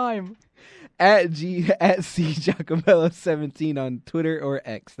every time. At CJacobello17 on Twitter or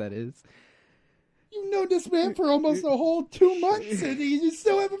X, that is. You know this man for almost a whole 2 months, and you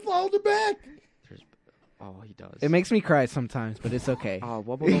still haven't followed him back. Oh, he does. It makes me cry sometimes, but it's okay. Oh,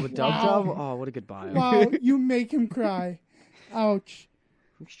 wubba wubba dub dub. Oh, what a good bio. Wow, you make him cry. Ouch.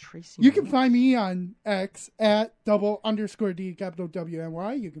 Who's Tracy? You can find me on X at @double_D capital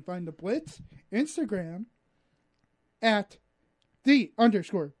WNY. You can find the Blitz Instagram at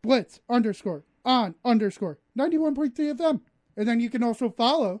 _Blitz_on_91.3 FM. And then you can also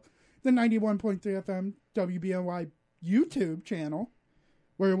follow the 91.3 FM WBNY YouTube channel,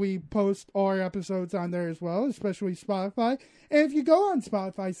 where we post all our episodes on there as well, especially Spotify. And if you go on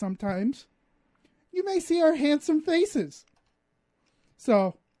Spotify sometimes, you may see our handsome faces.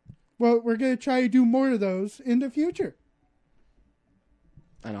 So, well, we're going to try to do more of those in the future.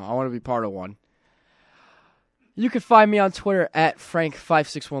 I know. I want to be part of one. You can find me on Twitter at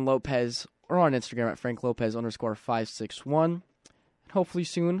Frank561Lopez or on Instagram at FrankLopez_561. Hopefully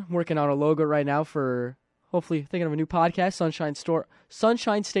soon, working on a logo right now for... Hopefully, thinking of a new podcast,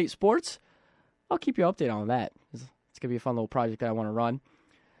 Sunshine State Sports. I'll keep you updated on that. It's going to be a fun little project that I want to run.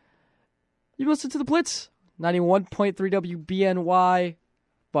 You listen to the Blitz, 91.3 WBNY,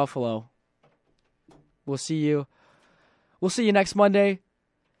 Buffalo. We'll see you. We'll see you next Monday.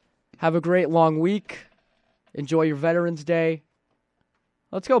 Have a great long week. Enjoy your Veterans Day.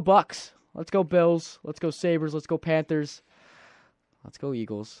 Let's go Bucks. Let's go Bills. Let's go Sabres. Let's go Panthers. Let's go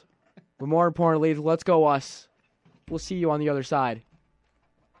Eagles. But more importantly, let's go us. We'll see you on the other side.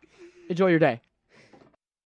 Enjoy your day.